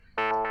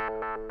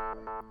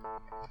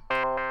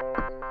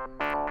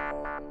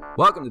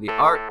Welcome to the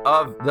Art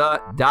of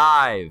the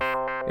Dive.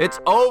 It's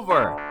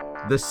over.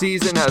 The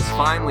season has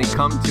finally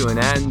come to an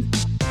end.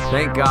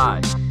 Thank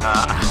God.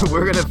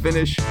 We're going to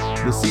finish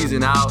the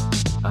season out,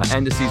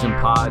 end of season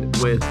pod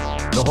with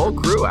the whole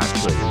crew,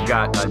 actually. We've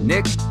got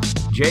Nick,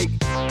 Jake,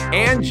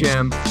 and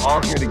Jim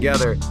all here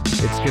together.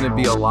 It's going to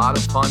be a lot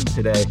of fun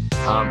today.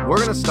 We're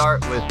going to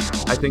start with,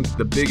 I think,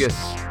 the biggest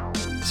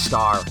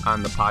star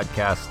on the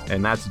podcast,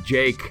 and that's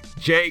Jake.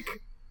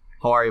 Jake,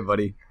 how are you,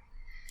 buddy?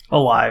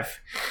 Alive.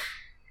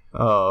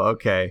 Oh,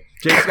 okay.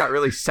 Jake's got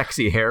really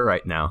sexy hair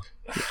right now,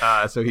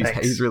 so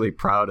he's really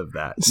proud of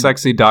that.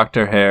 Sexy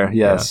doctor hair,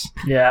 yes.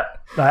 Yeah,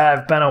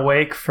 I've been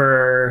awake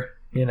for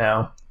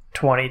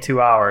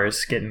 22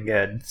 hours, getting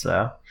good.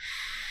 So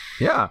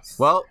yeah,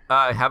 well,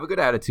 have a good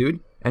attitude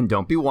and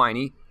don't be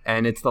whiny.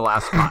 And it's the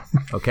last spot,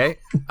 okay?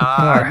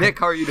 Right. Nick,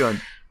 how are you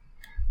doing?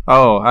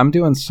 Oh, I'm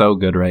doing so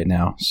good right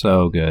now,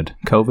 so good.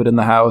 COVID in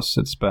the house.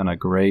 It's been a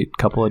great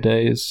couple of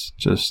days.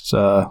 Just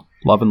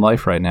loving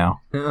life right now.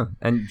 Yeah.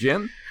 And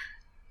Jim?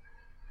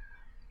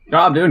 Oh,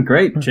 I'm doing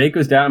great. Jake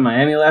was down in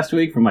Miami last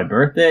week for my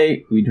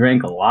birthday. We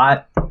drank a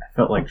lot. I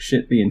felt like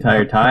shit the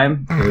entire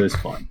time. It was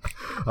fun.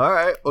 All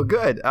right. Well,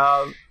 good.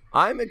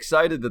 I'm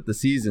excited that the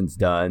season's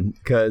done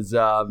because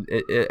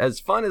as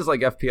fun as like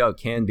FPL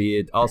can be,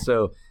 it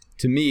also,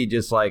 to me,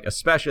 just like,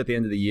 especially at the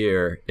end of the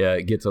year,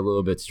 it gets a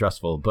little bit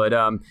stressful. But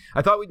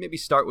I thought we'd maybe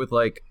start with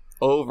like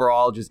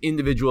overall just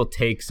individual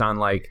takes on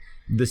like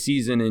the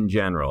season in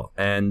general.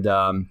 And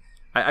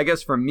I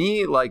guess for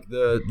me, like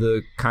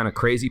the kind of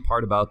crazy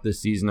part about this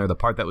season, or the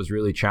part that was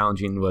really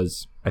challenging,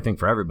 was, I think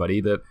for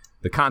everybody, the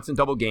constant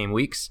double game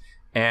weeks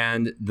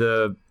and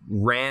the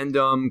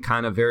random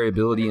kind of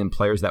variability in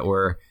players that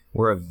were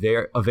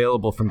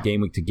available from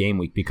game week to game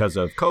week because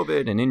of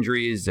COVID and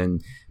injuries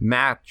and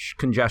match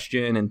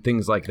congestion and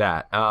things like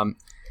that.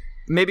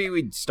 Maybe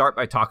we'd start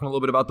by talking a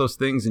little bit about those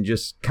things and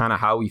just kind of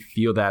how we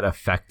feel that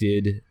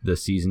affected the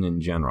season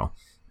in general.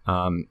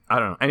 I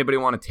don't know. Anybody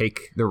want to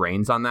take the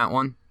reins on that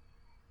one?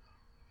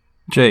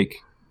 Jake.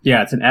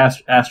 Yeah, it's an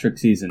asterisk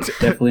season.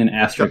 Definitely an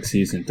asterisk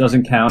season.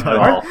 Doesn't count at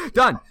all.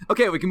 Done.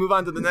 Okay, we can move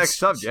on to the next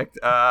subject.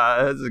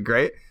 This is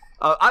great.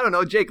 I don't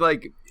know, Jake,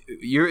 like,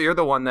 you're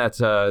the one that's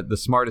the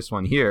smartest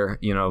one here,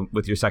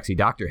 with your sexy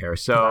doctor hair.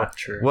 So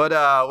what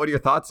are your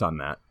thoughts on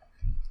that?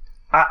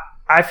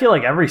 I feel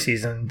like every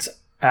season's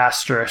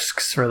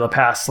asterisks for the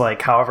past like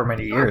however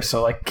many years.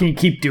 So like, can you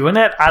keep doing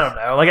it? I don't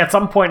know. Like at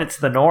some point it's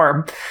the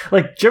norm.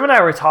 Like Jim and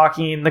I were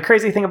talking, the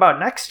crazy thing about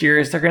next year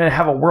is they're going to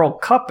have a World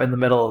Cup in the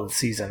middle of the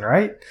season,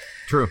 right?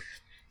 True.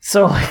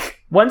 So like,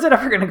 when's it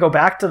ever going to go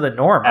back to the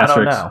norm?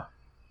 Asterisks. I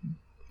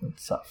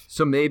don't know.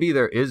 So maybe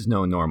there is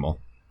no normal.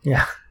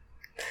 Yeah.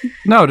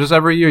 No, just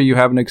every year you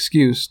have an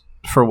excuse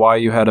for why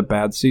you had a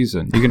bad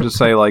season. You can just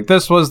say like,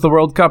 this was the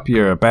World Cup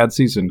year, a bad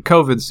season,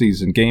 COVID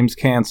season, games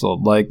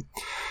canceled. Like,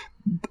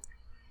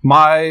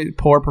 my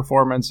poor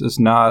performance is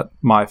not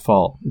my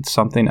fault. It's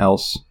something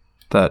else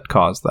that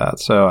caused that.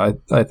 So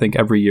I think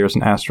every year is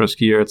an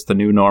asterisk year. It's the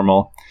new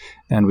normal,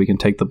 and we can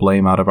take the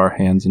blame out of our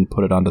hands and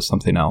put it onto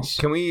something else.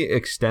 Can we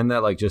extend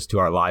that like just to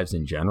our lives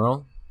in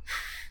general?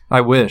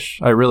 I wish.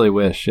 I really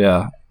wish,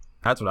 yeah.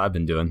 That's what I've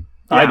been doing.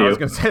 Yeah, I do. I was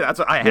going to say, that's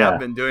what I have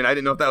been doing. I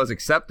didn't know if that was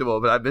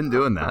acceptable, but I've been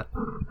doing that.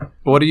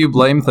 What do you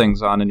blame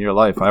things on in your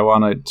life? I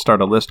want to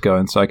start a list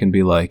going so I can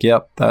be like,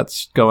 yep,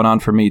 that's going on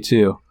for me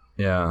too.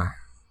 Yeah.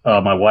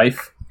 My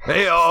wife.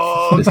 Hey,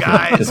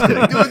 guys.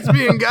 Dudes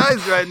being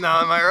guys right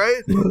now, am I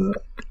right?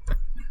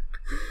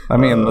 I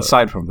mean,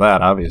 aside from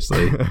that,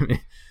 obviously.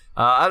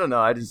 I don't know.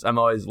 I'm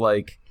always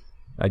like,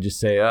 I just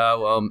say,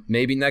 well,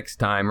 maybe next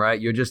time, right?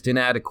 You're just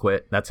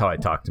inadequate. That's how I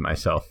talk to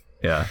myself.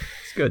 Yeah,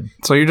 it's good.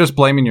 So you're just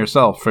blaming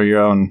yourself for your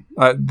own.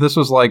 This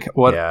was like,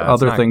 what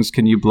other things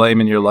can you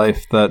blame in your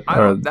life that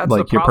are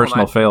like your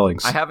personal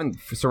failings? I haven't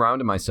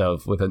surrounded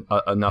myself with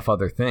enough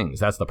other things.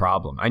 That's the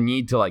problem. I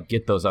need to like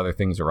get those other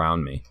things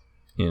around me.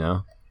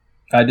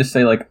 I just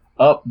say like,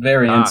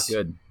 variance.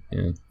 Good.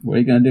 Yeah. What are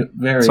you gonna do?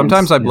 Variance.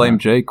 Sometimes I blame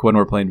Jake when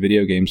we're playing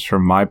video games for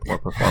my poor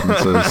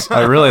performances.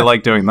 I really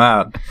like doing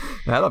that.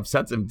 That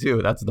upsets him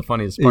too. That's the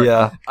funniest part.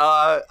 Yeah.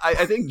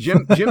 I think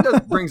Jim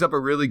brings up a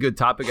really good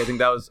topic. I think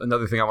that was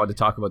another thing I wanted to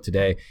talk about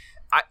today.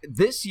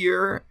 This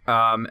year,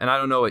 and I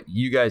don't know what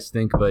you guys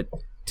think, but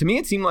to me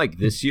it seemed like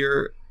this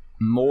year,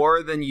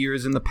 more than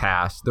years in the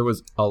past, there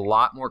was a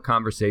lot more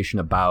conversation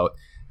about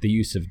the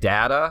use of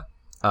data.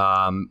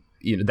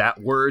 That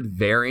word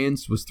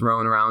variance was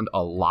thrown around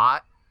a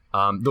lot.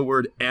 The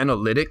word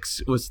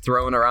analytics was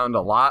thrown around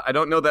a lot. I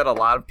don't know that a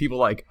lot of people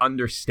like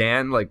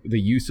understand like the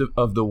use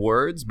of the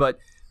words, but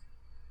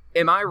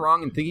am I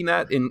wrong in thinking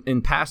that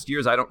in past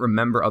years I don't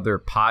remember other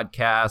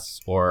podcasts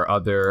or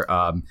other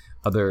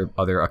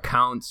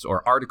accounts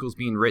or articles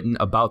being written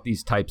about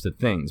these types of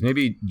things?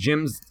 Maybe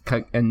Jim's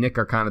and Nick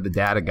are kind of the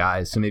data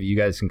guys, so maybe you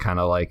guys can kind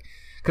of like,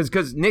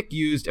 because Nick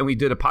used, and we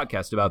did a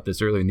podcast about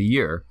this earlier in the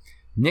year,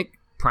 Nick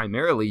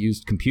primarily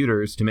used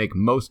computers to make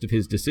most of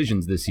his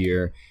decisions this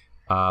year.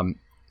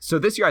 So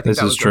this year, I think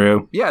this is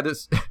true.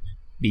 This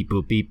beep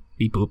boop beep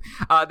beep boop.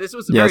 This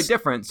was Yes. very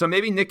different. So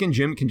maybe Nick and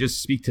Jim can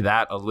just speak to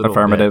that a little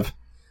Affirmative.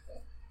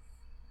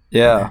 bit.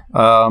 Yeah.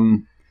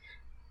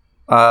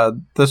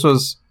 This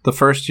was the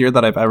first year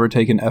that I've ever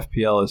taken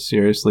FPL as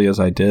seriously as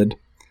I did.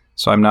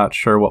 So I'm not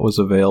sure what was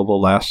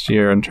available last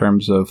year in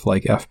terms of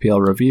like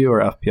FPL review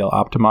or FPL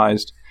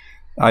optimized.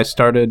 I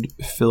started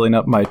filling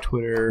up my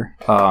Twitter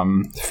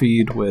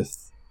feed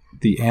with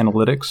the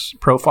analytics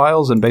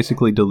profiles and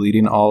basically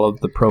deleting all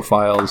of the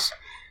profiles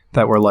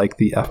that were like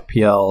the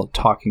FPL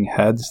talking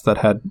heads that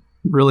had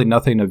really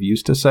nothing of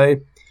use to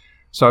say.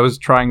 So I was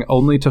trying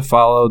only to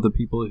follow the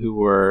people who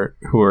were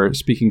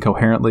speaking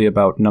coherently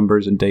about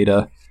numbers and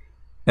data,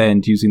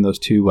 and using those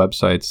two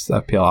websites,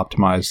 FPL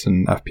Optimized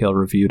and FPL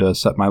Review, to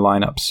set my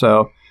lineup.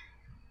 So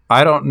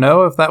I don't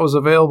know if that was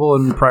available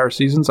in prior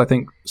seasons. I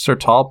think Sir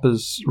Talp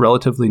is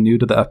relatively new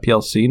to the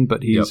FPL scene,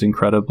 but he's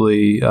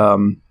incredibly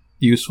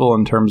useful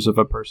in terms of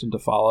a person to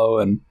follow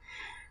and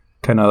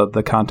kind of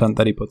the content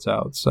that he puts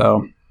out.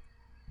 So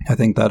I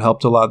think that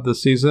helped a lot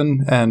this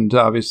season. And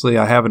obviously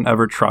I haven't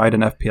ever tried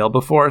an FPL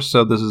before,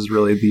 so this is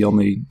really the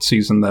only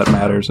season that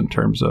matters in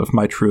terms of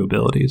my true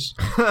abilities.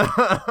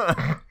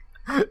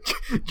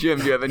 Jim,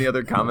 do you have any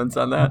other comments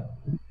on that?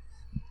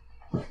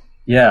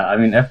 Yeah, I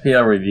mean,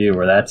 FPL review,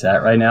 where that's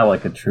at right now,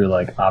 like a true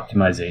like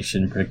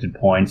optimization, predicted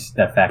points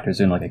that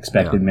factors in like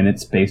expected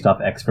minutes based off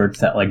experts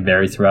that like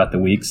vary throughout the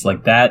weeks.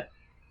 Like that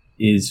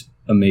is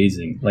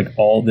amazing. Like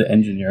all the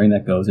engineering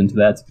that goes into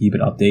that to keep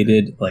it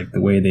updated, like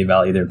the way they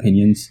value their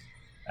opinions.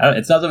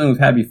 It's not something we've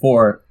had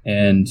before,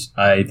 and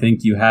I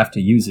think you have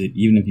to use it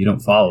even if you don't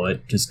follow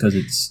it, just because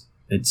it's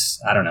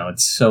I don't know,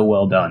 it's so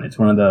well done. It's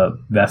one of the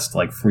best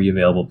like free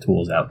available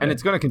tools out there. And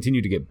it's going to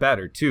continue to get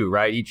better too,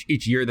 right?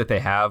 Each year that they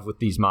have with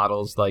these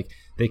models, like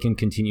they can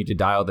continue to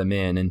dial them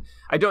in. And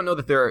I don't know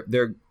that they're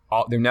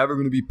never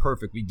going to be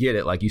perfect. We get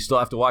it. Like you still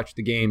have to watch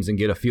the games and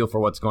get a feel for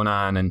what's going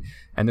on, and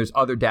there's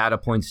other data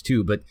points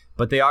too, but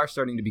they are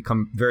starting to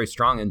become very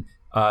strong. And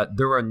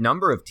there were a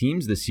number of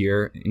teams this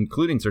year,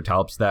 including Sir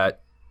Talps,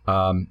 that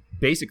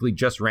basically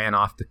just ran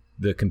off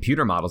the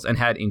computer models and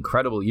had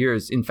incredible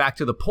years. In fact,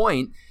 to the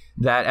point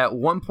that at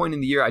one point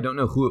in the year, I don't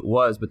know who it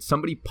was, but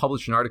somebody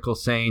published an article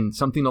saying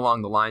something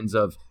along the lines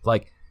of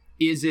like,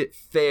 is it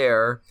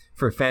fair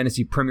for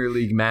fantasy Premier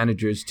League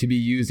managers to be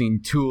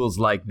using tools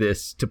like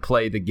this to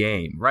play the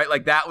game, right?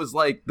 Like that was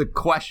like the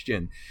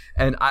question.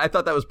 And I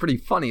thought that was pretty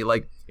funny.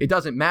 Like it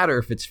doesn't matter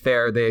if it's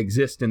fair, they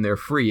exist and they're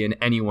free and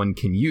anyone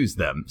can use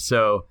them.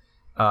 So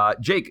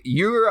Jake,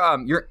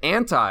 you're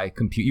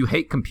anti-compute. You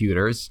hate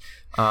computers.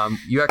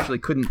 You actually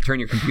couldn't turn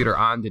your computer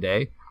on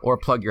today or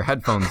plug your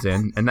headphones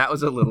in, and that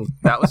was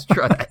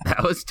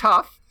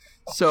tough.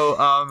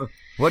 So,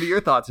 what are your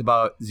thoughts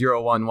about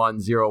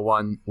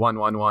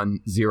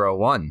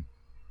 01101111101?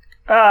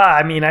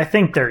 I mean, I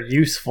think they're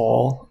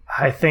useful.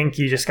 I think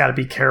you just got to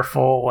be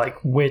careful,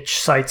 like which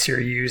sites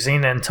you're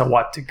using and to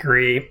what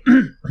degree.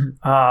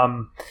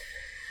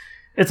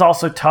 It's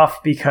also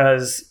tough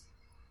because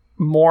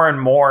more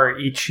and more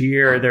each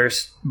year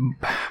there's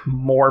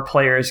more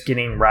players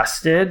getting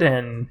rested,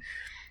 and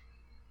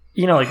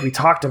like we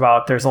talked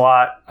about, there's a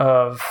lot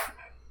of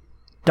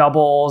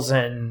doubles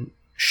and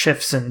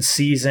shifts in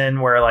season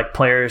where like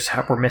players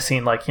were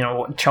missing, like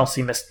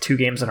Chelsea missed 2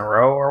 games in a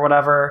row or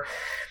whatever.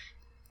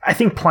 I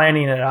think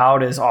planning it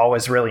out is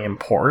always really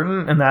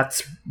important, and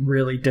that's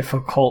really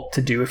difficult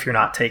to do if you're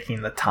not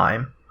taking the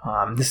time.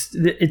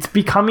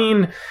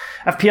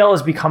 FPL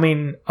is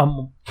becoming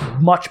a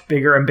much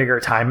bigger and bigger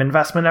time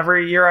investment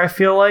every year, I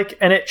feel like.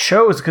 And it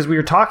shows because we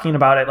were talking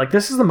about it. Like,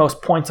 this is the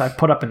most points I've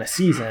put up in a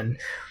season.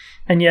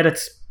 And yet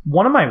it's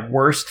one of my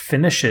worst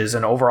finishes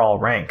in overall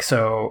rank.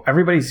 So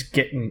everybody's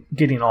getting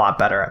a lot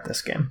better at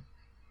this game.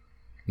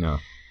 No.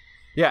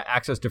 Yeah,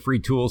 access to free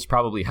tools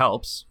probably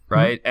helps,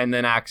 right? Mm-hmm. And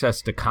then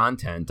access to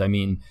content. I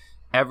mean,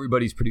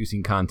 everybody's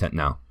producing content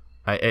now.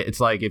 It's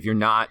like if you're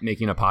not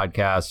making a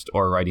podcast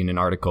or writing an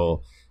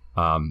article,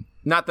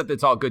 not that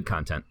it's all good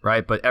content,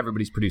 right? But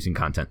everybody's producing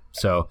content.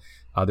 So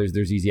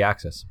there's easy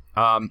access.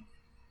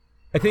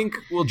 I think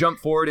we'll jump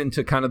forward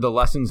into kind of the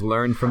lessons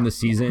learned from the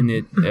season.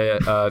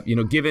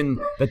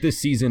 Given that this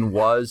season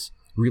was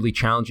really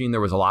challenging,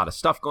 there was a lot of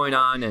stuff going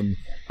on and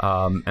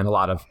a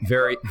lot of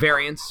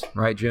variance,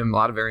 right, Jim? A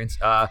lot of variance.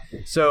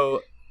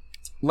 So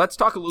let's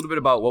talk a little bit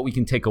about what we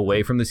can take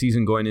away from the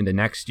season going into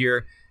next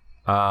year.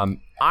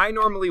 I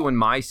normally, when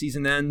my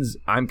season ends,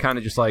 I'm kind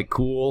of just like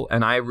cool,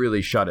 and I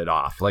really shut it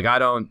off. Like I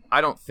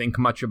don't think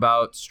much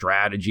about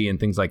strategy and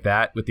things like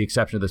that, with the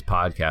exception of this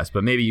podcast.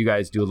 But maybe you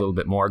guys do a little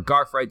bit more.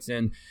 Garth writes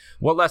in,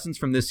 what lessons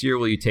from this year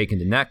will you take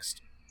into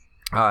next?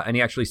 And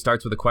he actually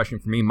starts with a question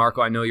for me.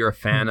 Marco, I know you're a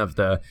fan of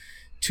the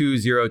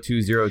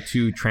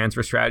 2-0-2-0-2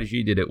 transfer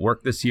strategy. Did it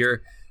work this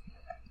year?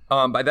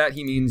 By that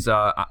he means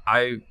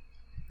I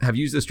have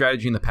used this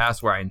strategy in the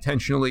past where I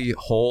intentionally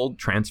hold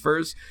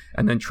transfers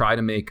and then try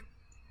to make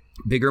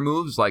bigger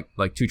moves, like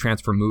 2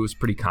 transfer moves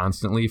pretty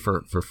constantly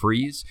for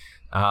frees.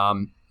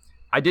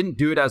 I didn't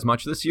do it as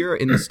much this year.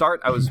 In the start,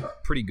 I was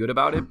pretty good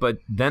about it, but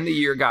then the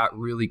year got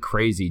really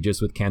crazy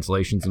just with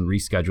cancellations and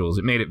reschedules.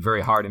 It made it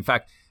very hard. In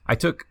fact, I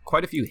took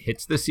quite a few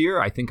hits this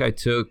year. I think I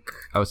took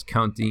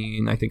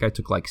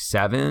like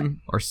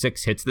 7 or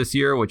 6 hits this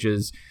year, which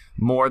is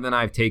more than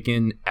I've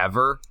taken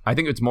ever. I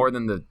think it's more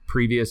than the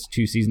previous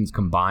 2 seasons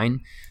combined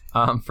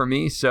for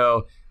me.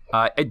 So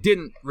it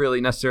didn't really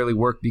necessarily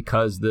work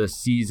because the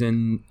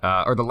season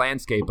or the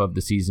landscape of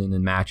the season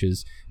and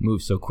matches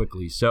moved so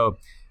quickly. So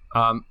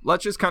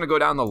let's just kind of go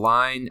down the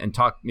line and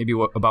talk maybe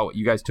about what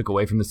you guys took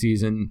away from the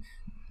season.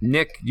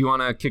 Nick, do you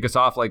want to kick us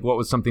off? Like, what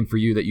was something for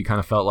you that you kind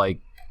of felt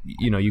like,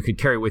 you could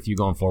carry with you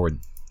going forward?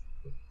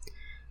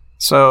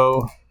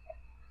 So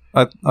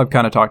I've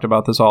kind of talked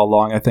about this all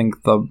along. I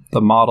think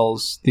the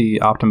models, the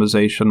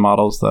optimization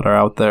models that are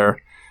out there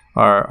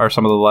are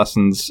some of the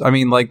lessons. I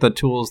mean, like the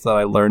tools that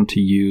I learned to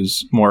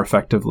use more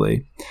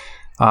effectively.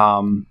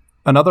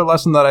 Another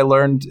lesson that I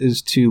learned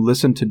is to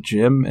listen to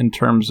Jim in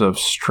terms of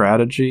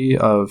strategy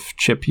of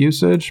chip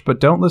usage,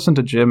 but don't listen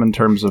to Jim in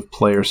terms of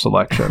player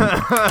selection.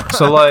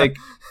 So like,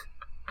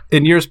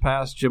 in years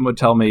past, Jim would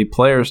tell me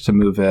players to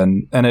move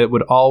in, and it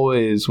would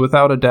always,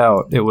 without a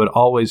doubt, it would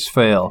always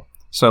fail.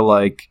 So,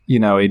 like,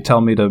 he'd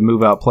tell me to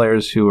move out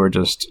players who were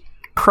just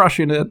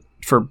crushing it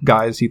for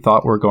guys he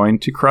thought were going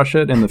to crush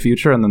it in the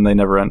future, and then they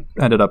never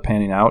ended up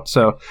panning out.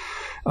 So,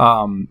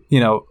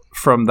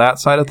 from that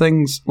side of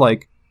things,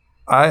 like,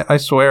 I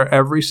swear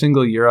every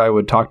single year I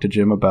would talk to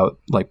Jim about,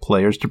 like,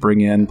 players to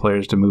bring in,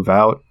 players to move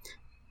out.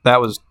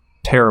 That was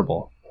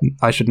terrible.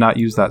 I should not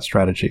use that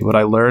strategy. What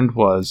I learned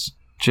was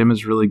Jim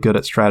is really good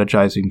at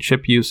strategizing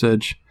chip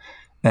usage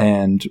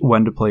and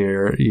when to play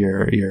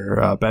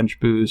your bench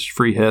boost,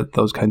 free hit,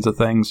 those kinds of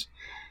things.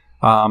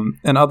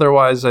 And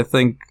otherwise, I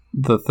think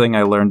the thing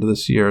I learned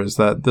this year is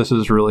that this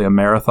is really a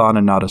marathon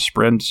and not a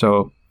sprint.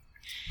 So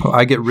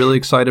I get really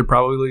excited,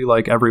 probably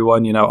like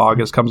everyone.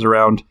 August comes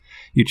around,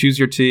 you choose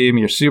your team,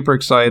 you're super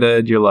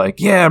excited, you're like,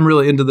 yeah, I'm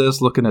really into this,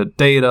 looking at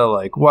data,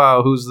 like,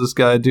 wow, who's this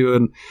guy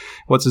doing,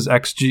 what's his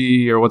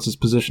XG, or what's his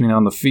positioning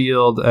on the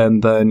field,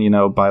 and then,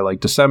 by like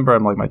December,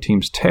 I'm like, my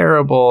team's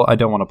terrible, I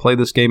don't want to play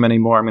this game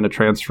anymore, I'm going to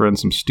transfer in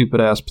some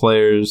stupid-ass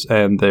players,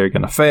 and they're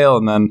going to fail,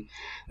 and then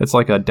it's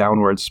like a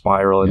downward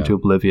spiral into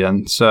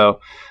oblivion. So,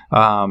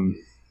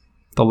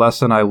 the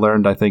lesson I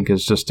learned, I think,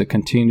 is just to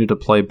continue to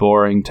play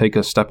boring, take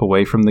a step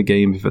away from the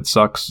game if it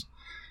sucks,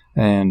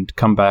 and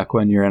come back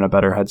when you're in a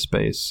better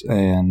headspace.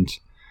 And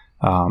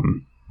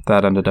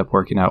that ended up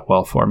working out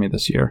well for me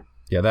this year.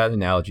 Yeah, that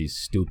analogy is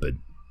stupid.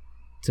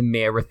 It's a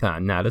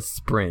marathon, not a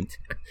sprint.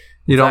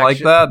 You don't like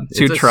that?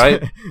 Too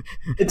trite?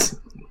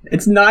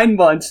 It's 9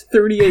 months,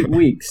 38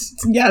 weeks.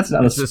 It's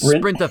not a sprint. It's a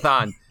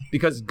sprintathon,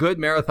 because good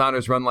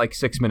marathoners run like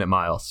 6-minute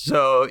miles.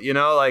 So,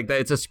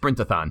 it's a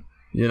sprintathon.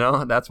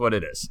 That's what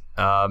it is.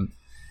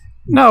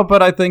 No,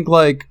 but I think,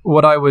 like,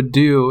 what I would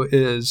do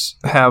is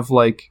have,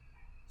 like,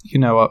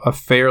 a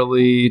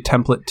fairly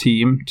template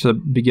team to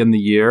begin the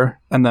year,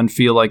 and then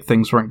feel like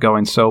things weren't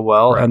going so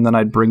well, right. And then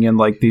I'd bring in,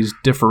 like, these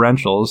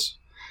differentials,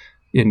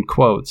 in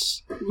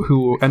quotes,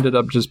 who ended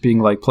up just being,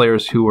 like,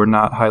 players who were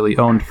not highly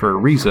owned for a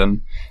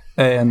reason,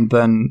 and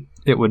then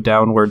it would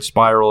downward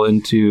spiral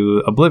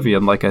into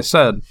oblivion, like I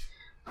said.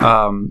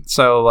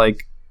 So,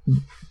 like,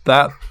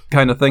 that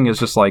kind of thing is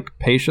just like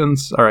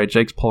patience. All right,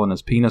 Jake's pulling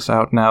his penis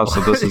out now, so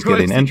this is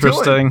getting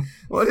interesting.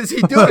 What is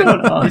he doing?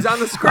 He's on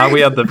the screen. We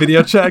have the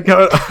video chat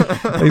going.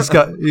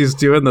 He's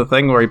doing the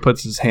thing where he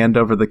puts his hand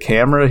over the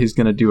camera. He's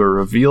going to do a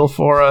reveal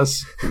for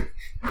us.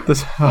 There it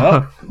is.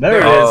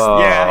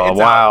 Yeah, it's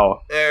wow.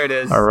 Out. There it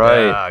is. All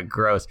right.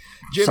 Gross.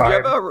 Jim, do you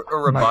have a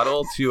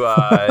rebuttal to do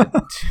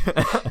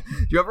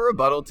you have a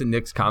rebuttal to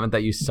Nick's comment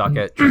that you suck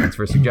at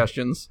transfer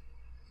suggestions?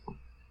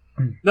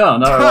 No,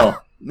 not at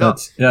all. No,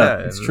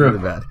 it's true. Really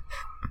bad.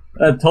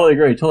 Totally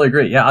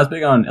agree. Yeah, I was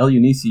big on El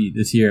Unisi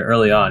this year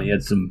early on. He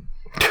had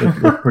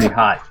looked pretty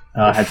hot.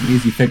 Had some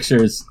easy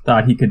fixtures.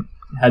 Thought he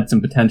had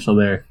some potential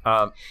there.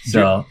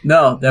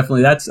 No,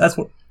 definitely. That's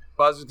what.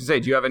 Well, I was just gonna say,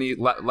 do you have any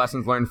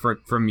lessons learned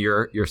from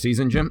your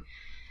season, Jim?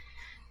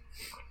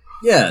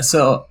 Yeah.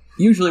 So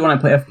usually when I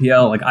play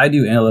FPL, like, I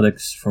do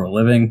analytics for a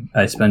living.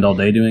 I spend all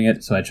day doing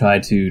it, so I try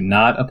to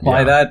not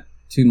apply that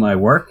to my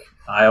work.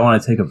 I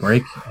want to take a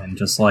break and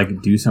just,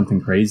 like, do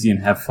something crazy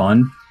and have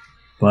fun.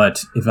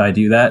 But if I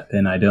do that,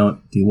 then I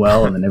don't do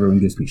well, and then everyone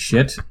gives me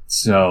shit.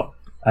 So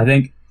I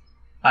think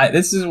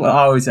this is what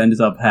always ends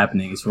up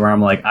happening, is where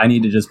I'm like, I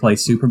need to just play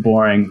super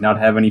boring, not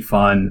have any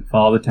fun,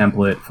 follow the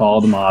template,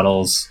 follow the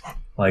models.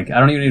 Like, I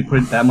don't even need to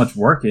put that much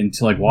work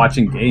into, like,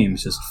 watching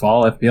games. Just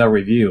follow FPL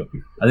review.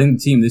 I think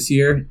the team this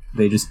year,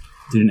 they just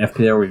did an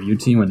FPL review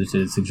team where they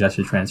did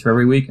suggested transfer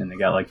every week, and they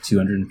got, like,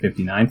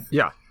 259th.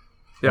 Yeah.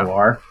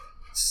 OR.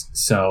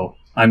 So,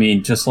 I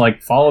mean, just,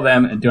 like, follow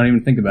them and don't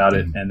even think about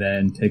it, and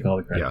then take all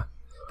the credit. Yeah,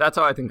 that's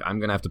how I think I'm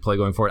going to have to play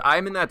going forward.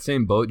 I'm in that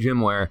same boat,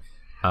 Jim, where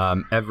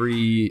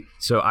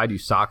so I do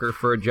soccer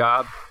for a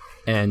job,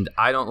 and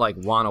I don't, like,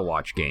 want to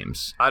watch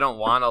games. I don't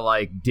want to,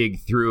 like,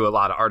 dig through a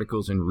lot of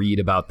articles and read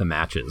about the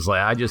matches.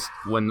 Like, I just,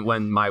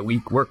 when my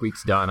work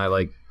week's done,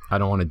 I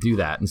don't want to do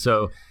that. And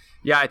so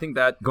Yeah, I think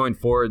that going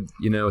forward,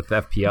 with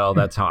FPL,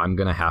 that's how I'm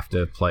going to have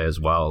to play as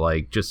well.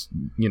 Like just,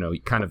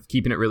 kind of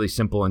keeping it really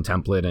simple and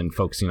template and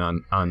focusing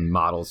on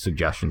model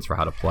suggestions for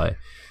how to play.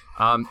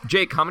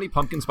 Jake, how many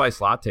pumpkin spice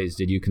lattes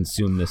did you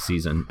consume this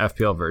season?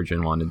 FPL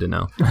Virgin wanted to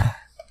know.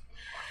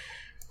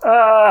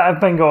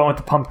 I've been going with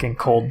the pumpkin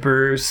cold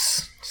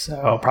brews,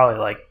 so probably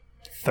like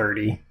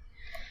 30,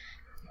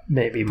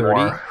 maybe 30?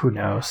 more. Who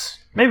knows?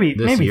 Maybe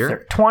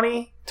year?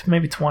 20 to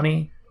maybe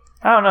 20.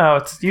 I don't know.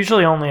 It's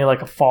usually only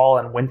like a fall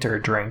and winter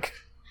drink.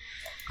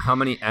 How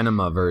many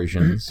enema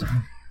versions?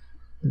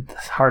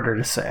 It's harder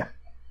to say.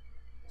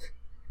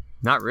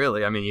 Not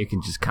really. I mean, you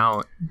can just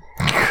count.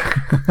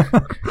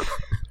 How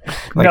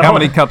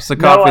many cups of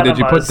coffee did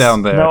you put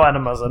down there? No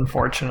enemas,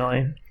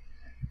 unfortunately.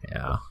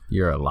 Yeah,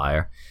 you're a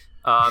liar.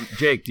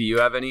 Jake, do you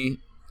have any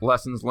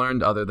lessons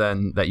learned other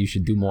than that you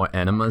should do more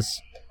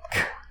enemas?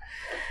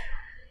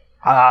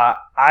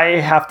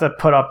 I have to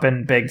put up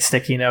in big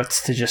sticky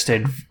notes to just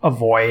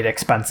avoid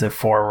expensive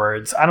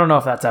forwards. I don't know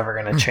if that's ever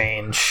going to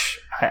change.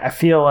 I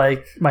feel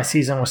like my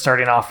season was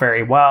starting off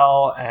very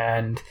well,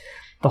 and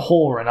the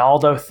whole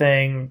Ronaldo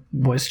thing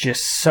was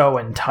just so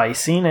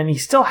enticing, and he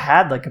still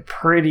had like a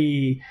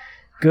pretty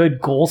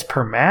good goals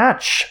per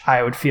match,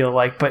 I would feel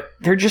like, but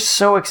they're just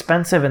so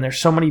expensive and there's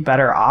so many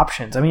better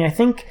options. I mean, I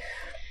think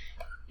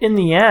in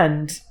the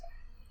end,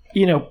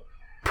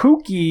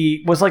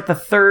 Pookie was like the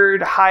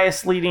third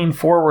highest leading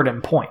forward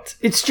in points.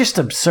 It's just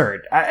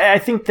absurd. I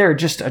think they're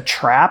just a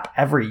trap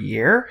every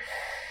year,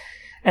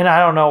 and I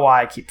don't know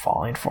why I keep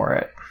falling for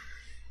it.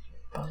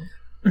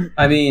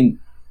 I mean,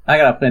 I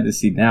gotta plant the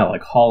seed now,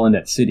 like Holland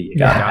at City. You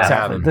gotta have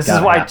exactly. him. This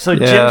is why. So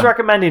Yeah. Jim's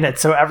recommending it.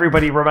 So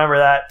everybody remember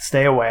that.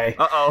 Stay away.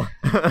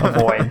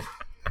 Avoid.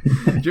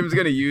 Jim's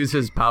going to use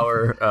his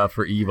power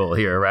for evil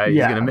here, right?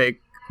 Yeah. He's going to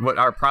make what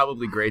are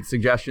probably great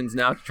suggestions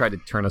now to try to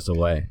turn us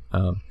away.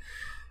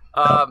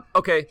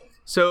 Okay,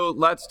 so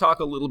let's talk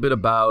a little bit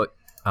about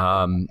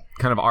kind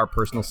of our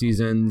personal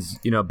seasons,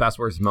 best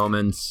worst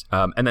moments,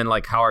 and then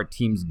like how our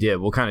teams did.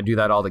 We'll kind of do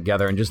that all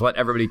together and just let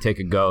everybody take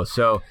a go.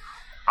 So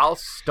I'll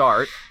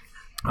start.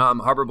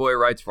 Harbor Boy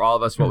writes, for all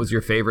of us, what was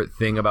your favorite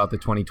thing about the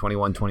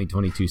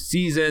 2021-2022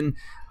 season?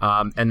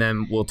 And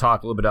then we'll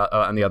talk a little bit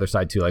on the other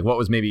side too, like what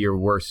was maybe your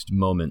worst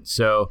moment?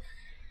 So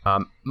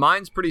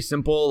mine's pretty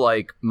simple.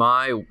 Like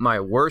my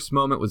worst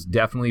moment was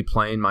definitely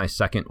playing my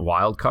second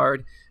wild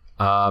card.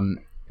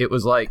 It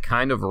was like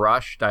kind of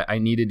rushed. I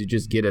needed to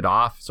just get it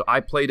off. So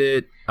I played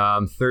it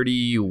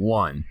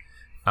 31,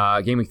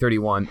 game week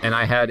 31, and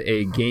I had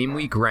a game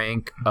week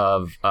rank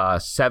of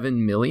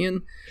 7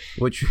 million,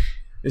 which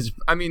is,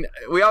 I mean,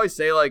 we always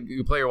say like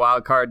you play your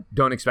wild card,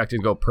 don't expect it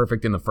to go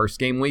perfect in the first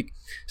game week.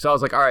 So I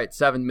was like, all right,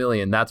 7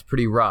 million, that's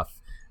pretty rough.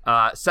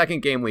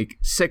 Second game week,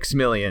 6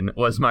 million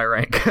was my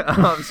rank.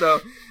 So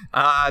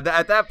at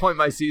that point,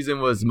 my season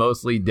was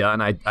mostly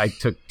done. I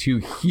took 2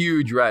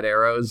 huge red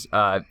arrows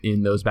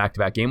in those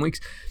back-to-back game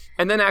weeks,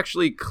 and then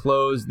actually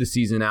closed the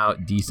season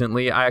out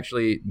decently. I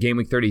actually, game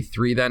week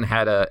 33 then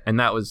had and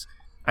that was,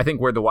 I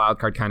think, where the wild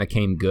card kind of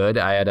came good.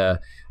 I had a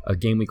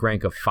game week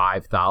rank of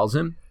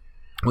 5,000.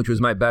 Which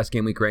was my best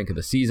game week rank of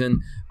the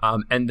season.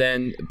 And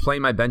then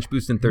playing my bench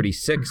boost in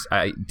 36,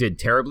 I did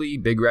terribly.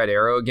 Big red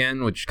arrow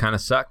again, which kind of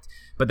sucked.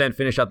 But then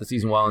finished out the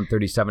season well in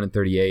 37 and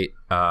 38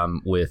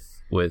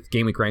 with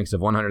game week ranks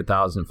of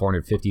 100,000,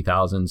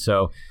 450,000.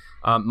 So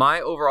my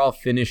overall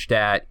finished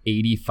at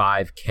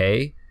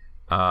 85K,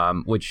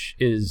 which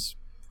is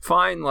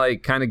fine.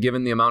 Like kind of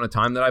given the amount of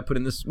time that I put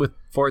in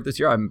for it this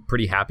year, I'm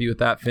pretty happy with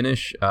that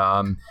finish.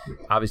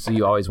 Obviously,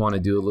 you always want to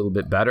do a little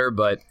bit better,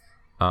 but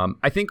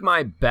I think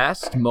my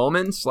best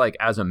moments, like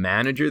as a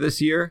manager this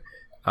year,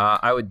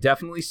 I would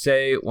definitely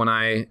say when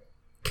I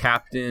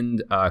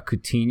captained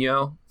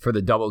Coutinho for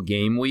the double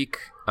game week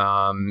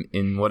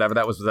in whatever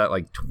that was that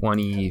like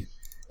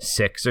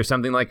 26 or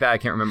something like that. I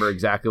can't remember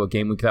exactly what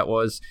game week that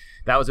was.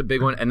 That was a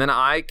big one. And then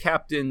I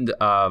captained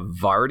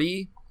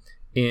Vardy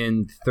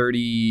in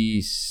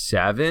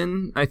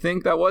 37, I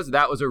think that was.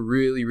 That was a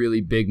really,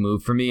 really big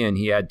move for me, and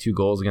he had 2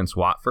 goals against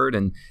Watford,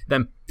 and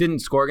then didn't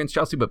score against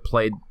Chelsea, but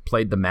played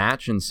the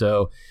match, and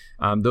so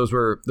those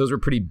were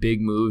pretty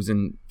big moves,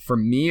 and for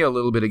me, a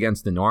little bit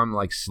against the norm,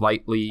 like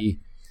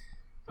slightly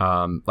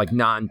like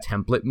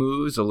non-template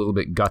moves, a little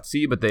bit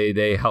gutsy, but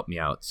they helped me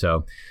out.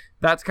 So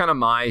that's kind of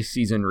my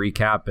season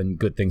recap and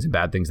good things and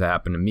bad things that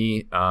happened to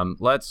me.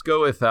 Let's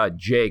go with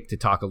Jake to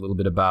talk a little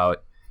bit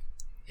about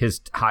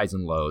his highs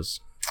and lows.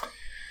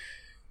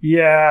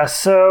 Yeah,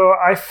 so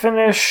I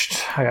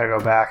gotta go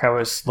back. I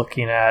was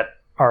looking at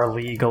our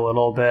league a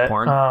little bit.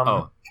 Porn?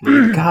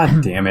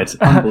 God damn it.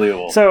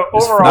 Unbelievable. So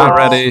overall, Not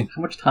ready.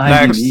 How much time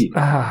Next. do you need?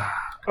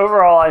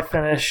 overall, I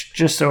finished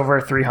just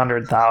over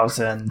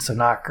 300,000, so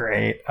not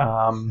great.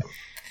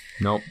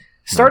 Nope.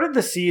 Started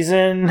the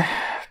season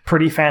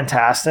pretty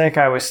fantastic.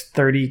 I was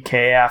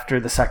 30K after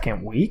the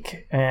second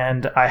week,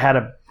 and I had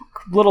a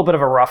little bit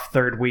of a rough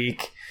third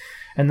week.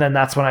 And then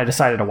that's when I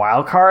decided a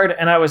wild card,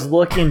 and I was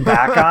looking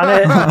back on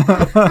it.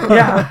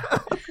 Yeah.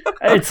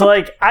 It's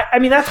like, I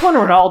mean, that's when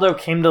Ronaldo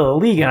came to the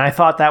league, and I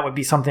thought that would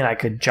be something I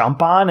could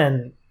jump on.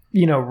 And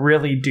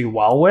really do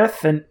well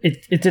with, and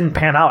it didn't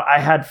pan out. I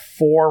had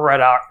 4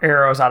 red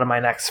arrows out of my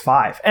next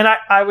 5, and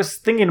I was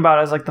thinking about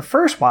it as like the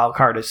first wild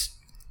card is,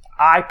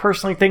 I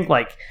personally think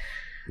like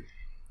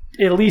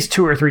at least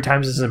 2 or 3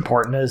 times as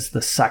important as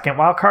the second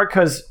wild card,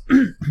 because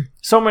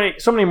so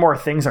many more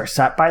things are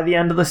set by the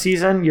end of the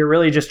season. You're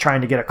really just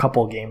trying to get a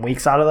couple game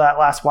weeks out of that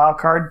last wild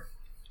card.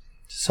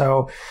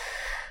 So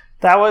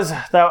that was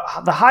the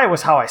high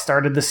was how I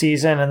started the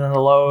season, and then the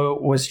low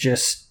was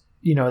just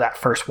that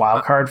first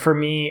wild card for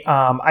me.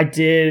 I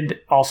did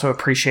also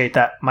appreciate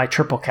that my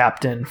triple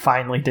captain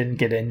finally didn't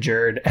get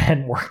injured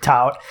and worked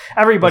out.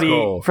 Everybody,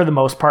 for the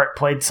most part,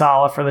 played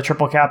solid for the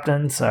triple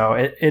captain, so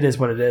it is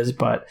what it is.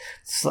 But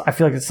I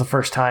feel like it's the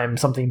first time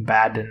something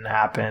bad didn't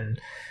happen.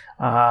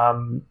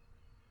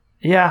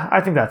 Yeah,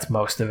 I think that's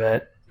most of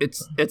it.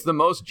 It's the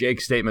most Jake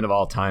statement of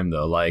all time,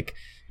 though. Like,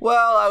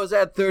 well, I was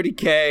at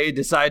 30K,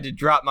 decided to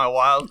drop my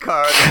wild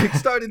card,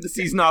 started the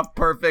season off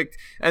perfect,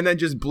 and then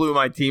just blew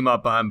my team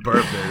up on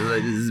purpose.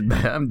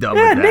 I'm done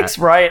with that. Nick's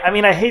right. I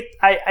mean,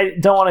 I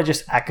don't want to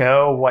just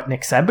echo what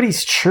Nick said, but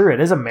he's true.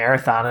 It is a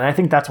marathon, and I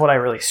think that's what I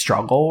really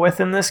struggle with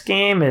in this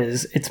game.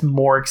 Is it's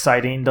more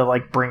exciting to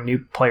like bring new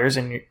players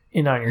in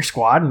on your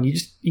squad, and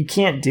you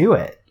can't do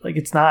it. Like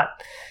it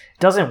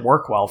doesn't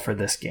work well for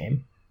this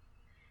game.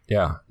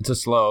 Yeah, it's a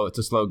slow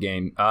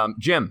game.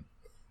 Jim,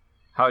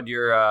 how'd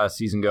your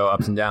season go?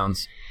 Ups and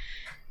downs?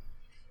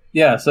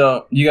 Yeah,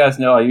 so you guys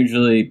know I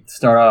usually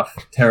start off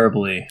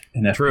terribly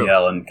in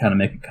FPL and kind of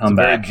make a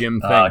comeback. It's a very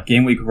Jim thing.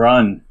 Game week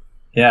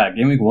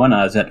 1,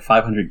 I was at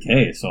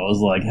 500K, so I was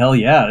like, hell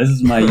yeah, this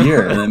is my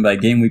year. And then by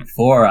game week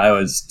 4, I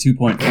was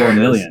 2.4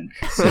 million.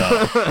 So,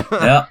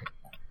 yeah,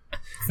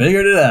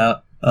 figured it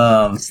out.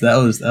 So that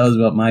was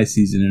about my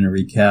season in a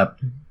recap.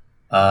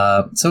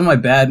 Some of my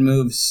bad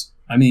moves.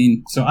 I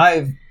mean, so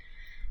I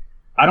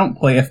don't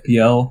play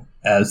FPL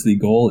as the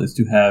goal is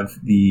to have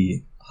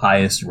the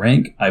highest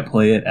rank. I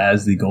play it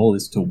as the goal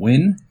is to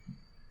win.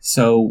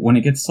 So when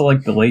it gets to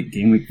like the late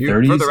game week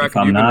 30s, for the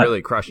record, you've been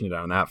really crushing it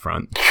on that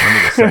front. Let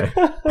me just say.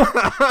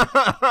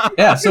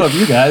 Yeah, so have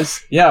you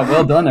guys. Yeah,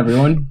 well done,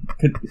 everyone.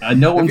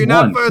 No one's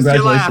won. First,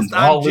 congratulations,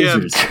 last. all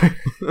losers.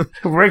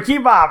 Ricky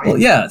Bobby. Well,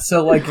 yeah,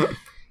 so like,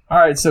 all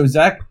right, so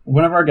Zach,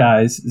 one of our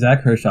guys,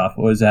 Zach Hirshoff,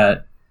 was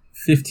at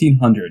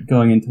 1,500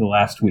 going into the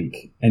last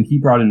week, and he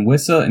brought in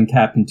Wissa and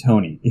Captain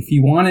Tony. If he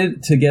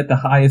wanted to get the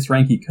highest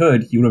rank he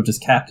could, he would have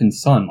just captained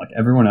Son like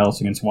everyone else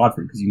against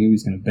Watford because he knew he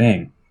was going to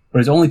bang. But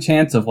his only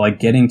chance of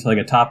like getting to like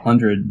a top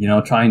 100,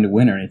 trying to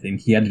win or anything,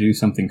 he had to do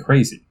something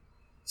crazy.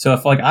 So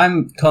if like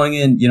I'm coming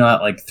in,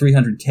 at like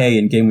 300K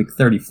in game week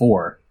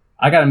 34,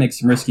 I got to make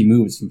some risky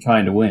moves from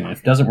trying to win. If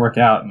it doesn't work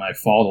out and I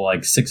fall to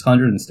like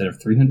 600 instead of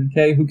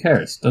 300K, who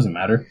cares? Doesn't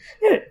matter.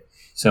 Yeah.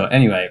 So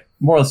anyway,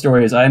 moral of the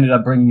story is I ended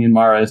up bringing in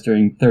Mahrez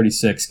during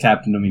 36,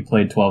 captained him, he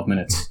played 12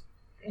 minutes.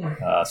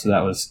 So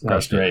that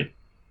was great.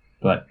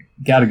 But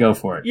got to go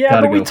for it. Yeah,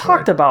 but we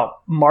talked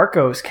about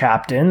Marco's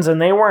captains, and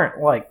they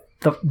weren't like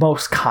the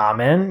most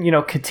common.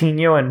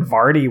 Coutinho and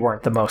Vardy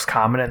weren't the most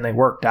common, and they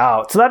worked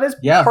out. So that is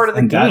part of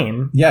the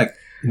game.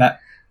 That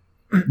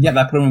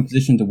put him in a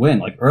position to win.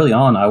 Like early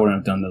on, I wouldn't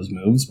have done those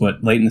moves,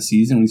 but late in the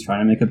season, when he's trying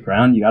to make up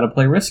ground, you got to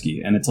play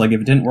risky. And it's like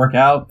if it didn't work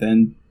out,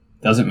 then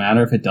doesn't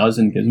matter. If it does,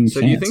 and gives him a chance.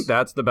 So do you think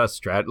that's the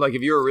best strat? Like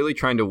if you were really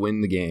trying to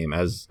win the game,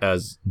 as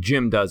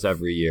Jim does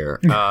every year,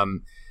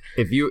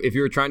 if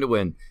you were trying to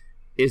win,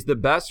 is the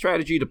best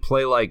strategy to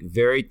play like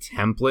very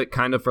template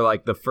kind of for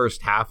like the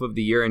first half of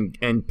the year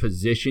and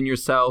position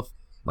yourself?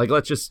 Like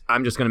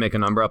I'm just going to make a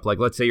number up. Like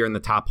let's say you're in the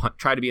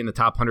try to be in the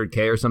top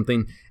 100K or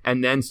something,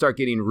 and then start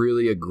getting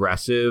really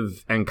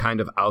aggressive and kind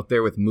of out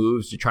there with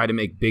moves to try to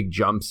make big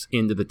jumps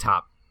into the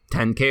top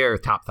 10K or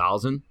top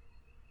 1,000.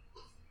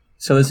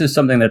 So this is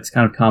something that's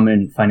kind of common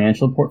in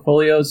financial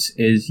portfolios,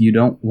 is you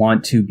don't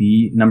want to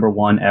be number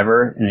 1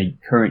 ever in a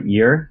current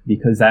year,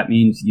 because that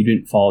means you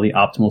didn't follow the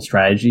optimal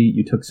strategy.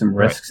 You took some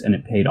risks and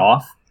it paid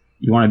off.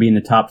 You want to be in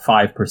the top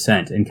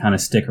 5% and kind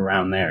of stick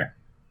around there.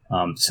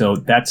 So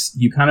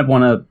you kind of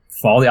want to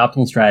follow the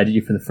optimal strategy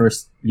for the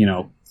first,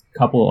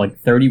 couple, like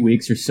 30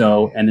 weeks or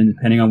so. And then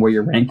depending on where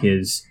your rank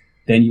is,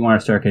 then you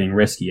want to start getting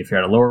risky. If you're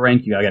at a lower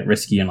rank, you got to get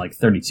risky in like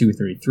 32,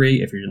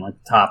 33. If you're in like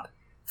the top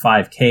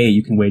 5K,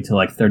 you can wait till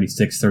like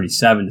 36,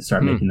 37 to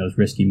start making those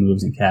risky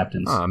moves and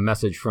captains. A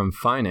message from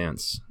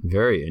finance.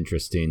 Very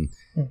interesting.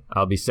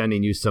 I'll be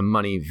sending you some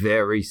money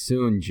very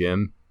soon,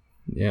 Jim.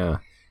 Yeah.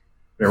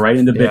 We're right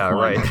into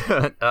Bitcoin.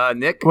 Yeah, right.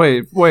 Nick?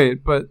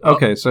 Wait, but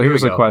okay, so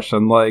here's a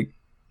question. Like,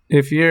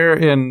 if you're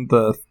in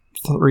the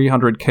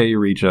 300K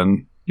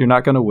region, you're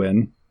not going to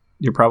win.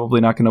 You're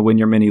probably not going to win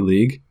your mini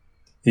league.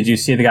 Did you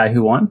see the guy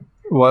who won?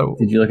 What?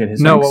 Did you look at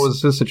his No, ranks? what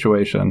was his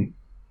situation?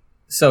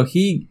 So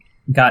he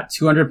got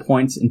 200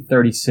 points in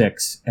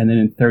 36, and then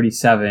in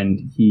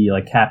 37, he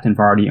like captained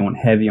Vardy and went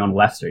heavy on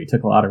Leicester. He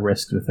took a lot of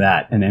risks with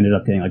that and ended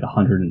up getting like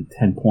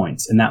 110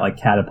 points, and that like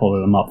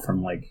catapulted him up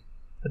from like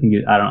I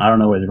don't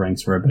know where his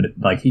ranks were,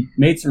 but he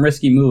made some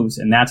risky moves,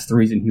 and that's the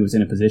reason he was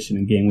in a position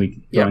in game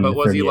week. Yeah, but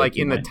was he like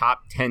in the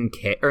top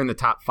 10K or in the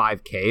top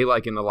 5K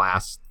like in the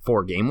last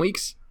 4 game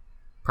weeks?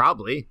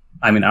 Probably.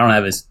 I mean, I don't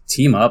have his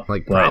team up,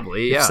 Like, but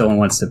probably, yeah. if someone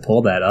wants to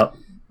pull that up.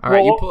 All right,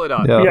 Well, you pull it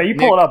up. Yeah. Yeah, you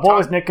pull Nick, it up. What talk-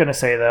 was Nick going to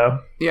say, though?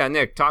 Yeah,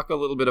 Nick, talk a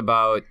little bit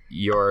about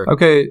your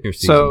Okay, your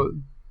season. so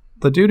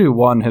the dude who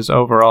won, his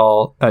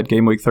overall at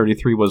game week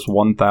 33 was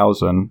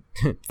 1,000,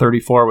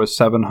 34 was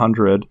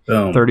 700,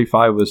 Boom.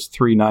 35 was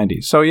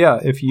 390. So yeah,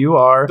 if you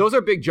are Those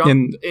are big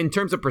jumps in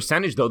terms of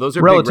percentage, though. Those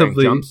are big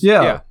relatively, rank jumps.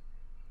 yeah.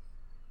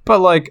 But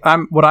like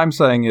what I'm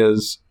saying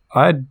is,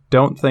 I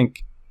don't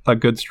think a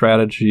good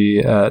strategy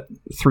at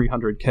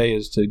 300K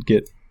is to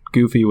get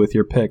goofy with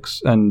your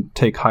picks and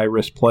take high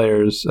risk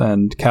players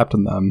and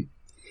captain them.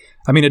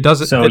 I mean, it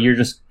doesn't. So you're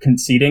just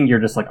conceding? You're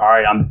just like, all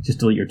right, I'm just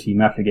delete your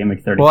team after game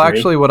week 33? Well,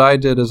 actually, what I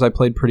did is I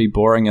played pretty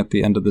boring at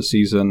the end of the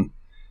season,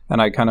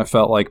 and I kind of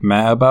felt like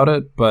meh about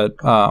it, but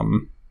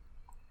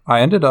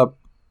I ended up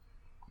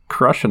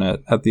crushing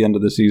it at the end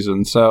of the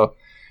season. So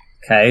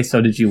Okay,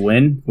 so did you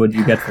win? What did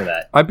you get for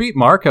that? I beat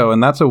Marco,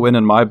 and that's a win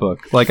in my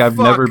book. Like, I've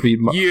Fuck never beat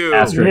you.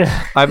 Asterisk.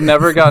 Yeah. I've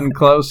never gotten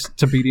close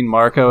to beating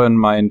Marco in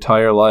my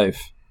entire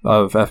life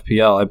of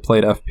FPL. I've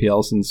played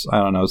FPL since, I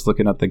don't know, I was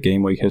looking at the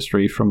game week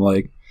history from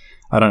like,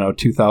 I don't know,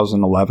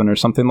 2011 or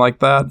something like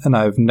that, and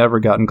I've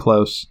never gotten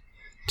close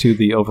to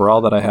the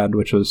overall that I had,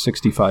 which was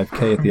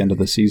 65K at the end of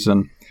the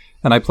season.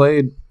 And I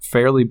played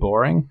fairly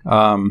boring.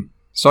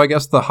 So I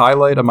guess the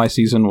highlight of my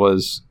season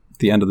was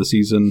the end of the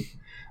season,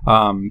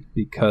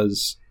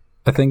 because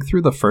I think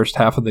through the first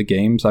half of the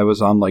games, I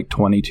was on like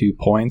 22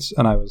 points,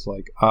 and I was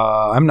like,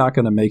 I'm not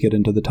going to make it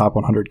into the top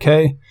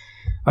 100K.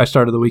 I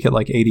started the week at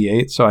like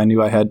 88, so I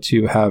knew I had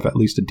to have at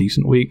least a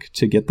decent week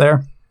to get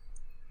there.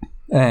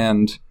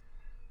 And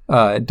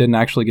I didn't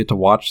actually get to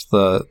watch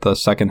the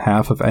second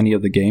half of any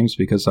of the games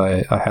because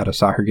I had a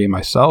soccer game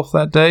myself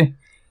that day.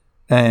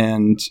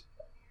 And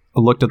I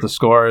looked at the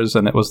scores,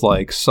 and it was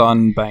like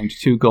Son banged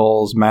 2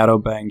 goals, Matto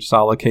banged,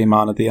 Salah came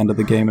on at the end of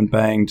the game and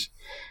banged,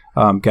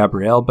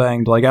 Gabriel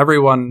banged. Like,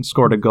 everyone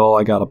scored a goal.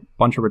 I got a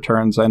bunch of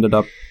returns. I ended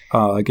up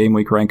a game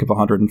week rank of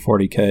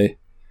 140K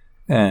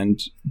and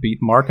beat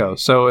Marco.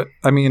 So,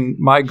 I mean,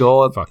 my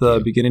goal at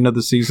the beginning of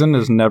the season